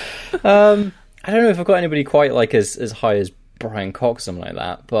 I don't know if I've got anybody quite like as high as Brian Cox, something like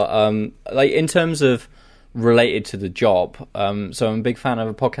that. But like in terms of related to the job, so I'm a big fan of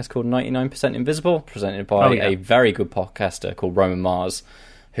a podcast called 99% Invisible, presented by a very good podcaster called Roman Mars,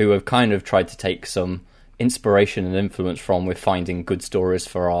 who have kind of tried to take some inspiration and influence from with finding good stories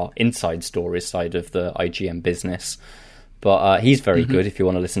for our inside stories side of the IGN business. But he's very good if you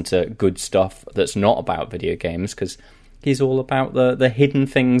want to listen to good stuff that's not about video games, because he's all about the hidden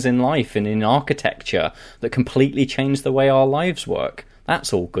things in life and in architecture that completely change the way our lives work.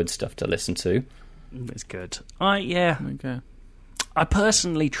 That's all good stuff to listen to. It's good. Okay. I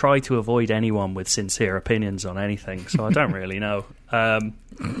personally try to avoid anyone with sincere opinions on anything, so I don't really know. I'm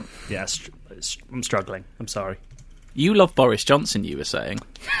struggling. I'm sorry. You love Boris Johnson, you were saying.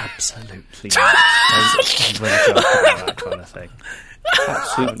 Absolutely not. I'm really joking about that kind of thing.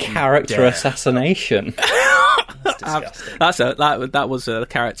 Absolute character assassination. Disgusting. That was a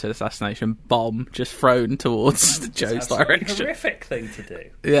character assassination bomb just thrown towards Joe's direction. Horrific thing to do.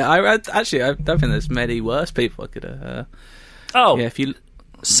 Yeah, I don't think there's many worse people I could have. If you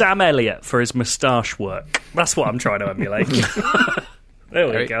Sam Elliott for his moustache work. That's what I'm trying to emulate.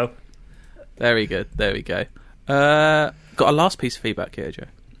 There we go. Very good. There we go. Got a last piece of feedback here, Joe.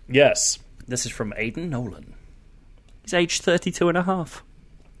 Yes. This is from Aidan Nolan. He's aged 32 and a half.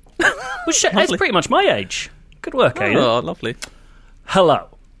 Which is pretty much my age. Good work, Aidan. Oh, lovely. Hello.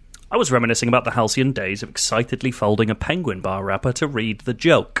 I was reminiscing about the halcyon days of excitedly folding a Penguin bar wrapper to read the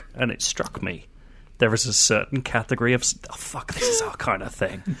joke, and it struck me. There is a certain category of... Oh, fuck, this is our kind of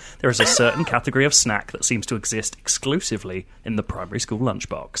thing. There is a certain category of snack that seems to exist exclusively in the primary school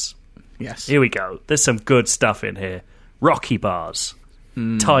lunchbox. Yes. Here we go. There's some good stuff in here. Rocky bars.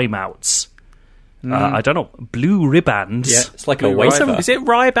 Timeouts. I don't know. Blue ribands. Yeah, it's like a Blue wafer. Is it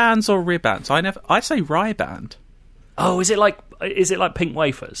Rybands or Ribands? I say Ryband. Oh, is it like pink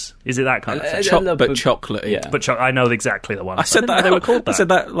wafers? Is it that kind of thing? But chocolatey. Yeah. But I know exactly the one. I said that they were called that. I said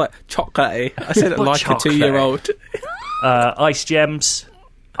that like chocolatey. I said it But like chocolate. a 2-year-old. Ice gems.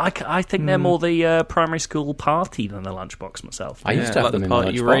 I think they're more the primary school party than the lunchbox myself. I used to have like them the in my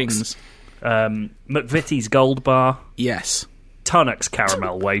party lunchbox. rings. McVitie's Gold Bar. Yes. Tunnock's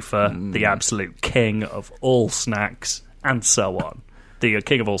Caramel Wafer. The absolute king of all snacks. And so on. The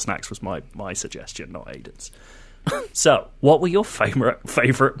king of all snacks was my suggestion, not Aidan's. So, what were your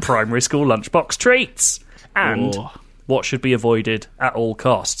favourite primary school lunchbox treats? And what should be avoided at all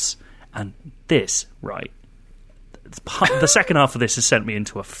costs? And this, right, the second half of this has sent me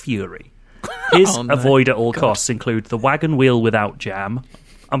into a fury. His avoid at all costs include the wagon wheel without jam.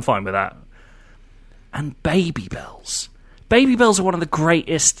 I'm fine with that. and Baby Bells. Baby Bells are one of the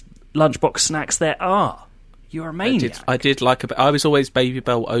greatest lunchbox snacks there are. You're a maniac. I did like I was always Baby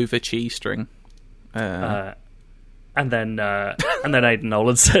Bell over cheese string. And then Aidan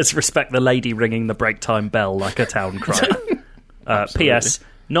Nolan says, "Respect the lady ringing the break time bell like a town crier." P.S.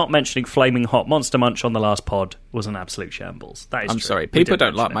 Not mentioning Flaming Hot Monster Munch on the last pod was an absolute shambles. That is I'm true. sorry, We people did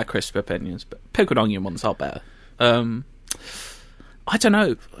don't like mention my it. crisp opinions, but pickled onion ones are better. I don't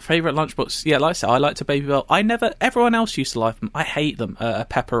know. Favourite lunchbox? Yeah, like I said, I like to Baby Bell. Everyone else used to like them. I hate them.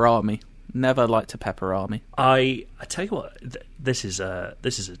 Pepperami. Never liked a Pepperami. I tell you what, this is a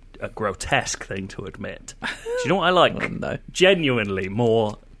grotesque thing to admit. Do you know what I like? No. Genuinely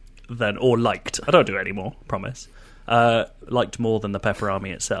more than, or liked. I don't do it anymore, promise. Liked more than the pepperami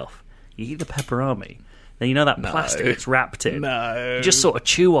itself. You eat the pepperami, then you know that plastic it's wrapped in. No. You just sort of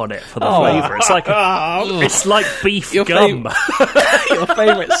chew on it for the flavour. It's like beef gum. Your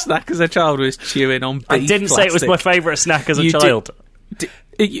favourite snack as a child was chewing on beef. I didn't say it was my favourite snack as a child. Do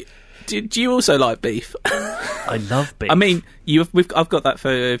you also like beef? I love beef. I mean, I've got that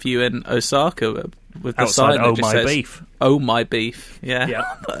photo of you in Osaka with the Outside sign that Oh just My says, Beef. "Oh my beef." Yeah.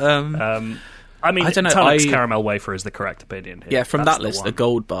 Yeah. I mean, I don't know, Tunnock's caramel wafer is the correct opinion here. Yeah, from That's that the list, one. a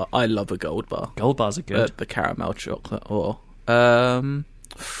gold bar. I love a gold bar. Gold bars are good. The caramel chocolate or yeah,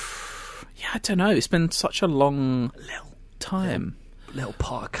 I don't know. It's been such a long time. Little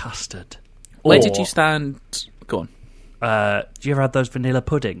pot of custard. Where Or, did you stand? Go on. do you ever have those vanilla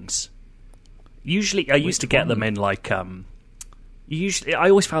puddings? Usually, I used to get them in like. Usually, I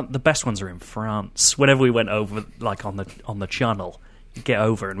always found the best ones are in France. Whenever we went over, like on the channel, you'd get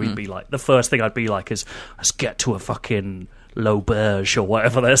over and we'd be like, the first thing I'd be like is, let's get to a fucking L'Auberge or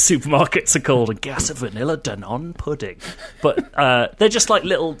whatever their supermarkets are called and get a vanilla Danone pudding. But they're just like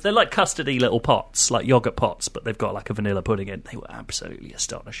they're like custardy little pots, like yogurt pots, but they've got like a vanilla pudding in. They were absolutely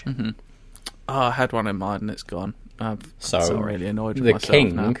astonishing. Mm-hmm. Oh, I had one in mind and it's gone. I'm really annoyed with the myself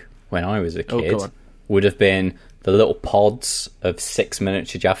king, now. when I was a Oh, kid, go on. would have been the little pods of 6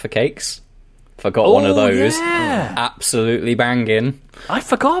 miniature Jaffa cakes. If I got one of those, yeah. absolutely banging. I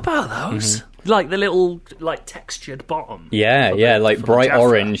forgot about those. Like the little, like textured bottom. Yeah, like for the bright Jaffa.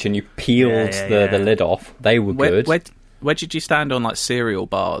 orange, and you peeled Yeah. the lid off. They were good. Where did you stand on like cereal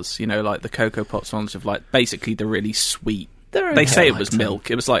bars? You know, like the Cocoa Pops ones of like basically the really sweet. They're They okay. say it was milk.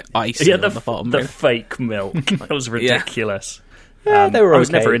 It was like icing Yeah, on the bottom. the fake milk. That was ridiculous. Yeah, they were I was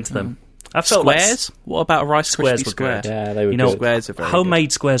okay. never into them. I felt like Squares? What about a Rice Squares Krispie were Square? good. Yeah, they were You know, good. Squares are very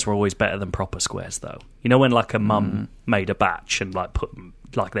homemade squares were always better than proper squares, though. You know when like a mum made a batch and like put them,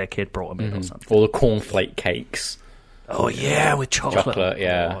 like their kid brought them in or something. Or the cornflake cakes. Oh yeah, with chocolate.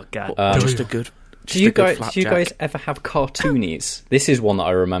 yeah. Oh, God. Just a good. Do you guys ever have cartoonies? This is one that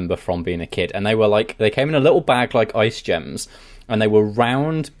I remember from being a kid, and they came in a little bag like Ice Gems, and they were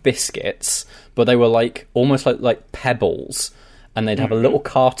round biscuits, but they were like almost like pebbles, and they'd have a little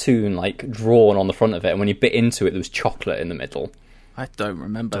cartoon like drawn on the front of it, and when you bit into it, there was chocolate in the middle. I don't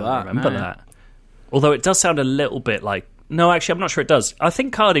remember I that. remember no. that. Although it does sound a little bit like. No, actually, I'm not sure it does. I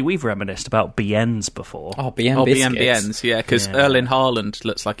think, Cardi, we've reminisced about BNs before. Oh, BN Oh, biscuits. BNBNs, yeah, because Yeah. Erling Haaland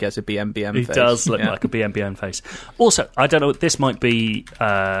looks like he has a BNBN He face. does look Yeah. like a BNBN face. Also, I don't know, this might be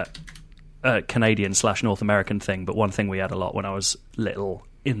a Canadian/North American thing, but one thing we had a lot when I was little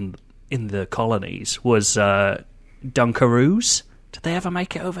in the colonies was Dunkaroos. Did they ever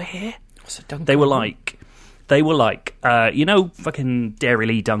make it over here? What's a Dunkaroo? They were like, you know, fucking Dairy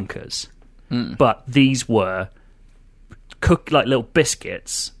Lee Dunkers, but these were cooked like little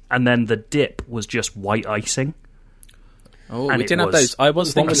biscuits, and then the dip was just white icing. Oh, And we it didn't have was those. I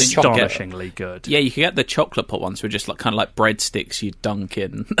was thinking astonishingly good. Yeah, you could get the chocolate pot ones, which are just like kind of like breadsticks you dunk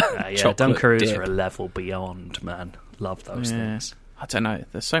in. Yeah, chocolate Dunkaroos dip. are a level beyond, man. Love those Yeah. things. I don't know.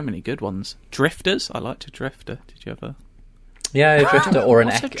 There's so many good ones. Drifters. I liked a drifter. Did you ever? Yeah, a drifter or an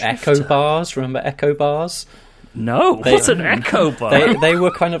What's a Echo drifter? bars. Remember Echo bars? No, what's an Echo bar? They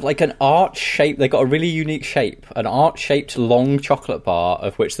were kind of like an arch shape. They got a really unique shape, an arch shaped long chocolate bar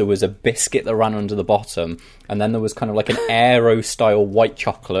of which there was a biscuit that ran under the bottom, and then there was kind of like an aero style white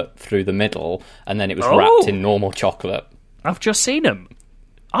chocolate through the middle, and then it was wrapped in normal chocolate. I've just seen them.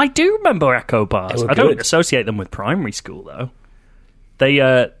 I do remember Echo bars. They were I don't good. associate them with primary school though.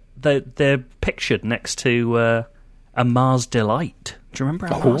 They're pictured next to a Mars Delight. Do you remember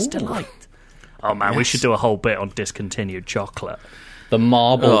a Mars Delight? Oh man, we should do a whole bit on discontinued chocolate. The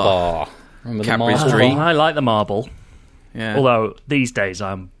marble bar. Remember Cadbury's the marble Dream. bar? I like the marble. Yeah. Although these days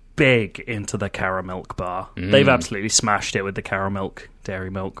I'm big into the Caramilk bar. They've absolutely smashed it with the Caramilk,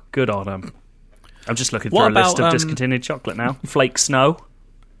 Dairy Milk. Good on them. I'm just looking What for a list about, of discontinued chocolate now. Flake Snow.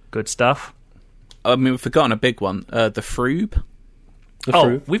 Good stuff. I mean, we've forgotten a big one. The Froob.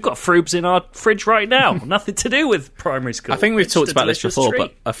 fruit. We've got Froobs in our fridge right now. Nothing to do with primary school. I think we've It's talked a about this delicious before,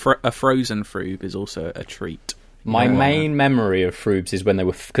 treat. but a frozen Froob is also a treat. My main memory of Froobs is when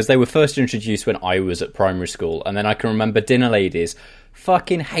because they were first introduced when I was at primary school, and then I can remember dinner ladies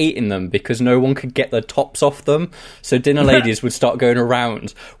fucking hating them because no one could get the tops off them. So dinner ladies would start going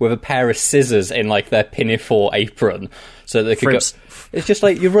around with a pair of scissors in like their pinafore apron, so they could Froops. It's just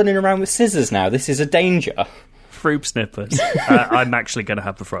like you're running around with scissors now. This is a danger. Froob snippers. I'm actually going to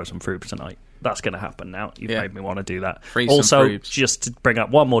have the frozen Froobs tonight. That's going to happen now. You've made me want to do that. Freeze some Also, Froobs. just to bring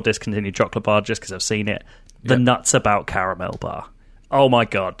up one more discontinued chocolate bar, just because I've seen it, the Nuts About caramel bar. Oh my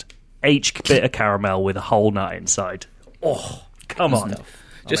god. Each bit of caramel with a whole nut inside. Oh, come on.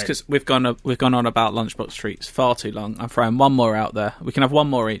 Just because we've gone on about lunchbox treats far too long, I'm throwing one more out there. We can have one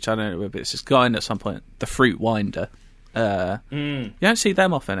more each. I don't know if it's just going at some point. The Fruit Winder. You don't see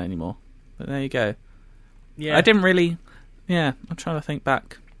them often anymore. But there you go. Yeah. I didn't really. Yeah, I'm trying to think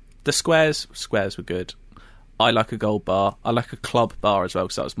back. The squares were good. I like a gold bar. I like a club bar as well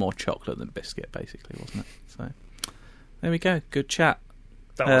because that was more chocolate than biscuit, basically, wasn't it? So there we go. Good chat.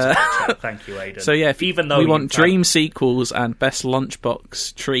 That was a good chat. Thank you, Aidan. So yeah, even though we want dream sequels and best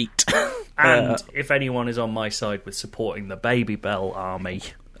lunchbox treat. And if anyone is on my side with supporting the Baby Bell army,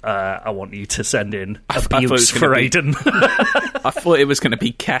 I want you to send in abuse for Aidan. I thought it was going to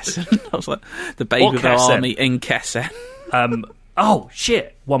be Kessen. I was like, the Baby Bell Kessen. army in Kessen. Oh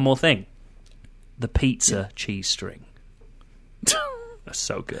shit! One more thing: the pizza cheese string. That's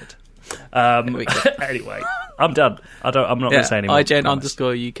so good. Anyway, I'm done. I'm not going to say anymore.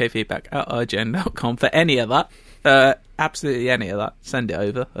 IGN_UK feedback at IGN.com for any of that. Absolutely any of that. Send it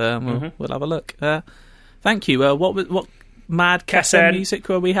over. We'll have a look. Thank you. What mad Kessen music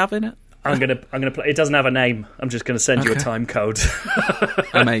were we having it? I'm gonna play. It doesn't have a name. I'm just gonna send you a time code.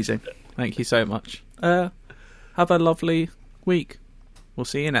 Amazing. Thank you so much. Have a lovely week. We'll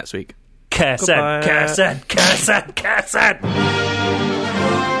see you next week. Kessen.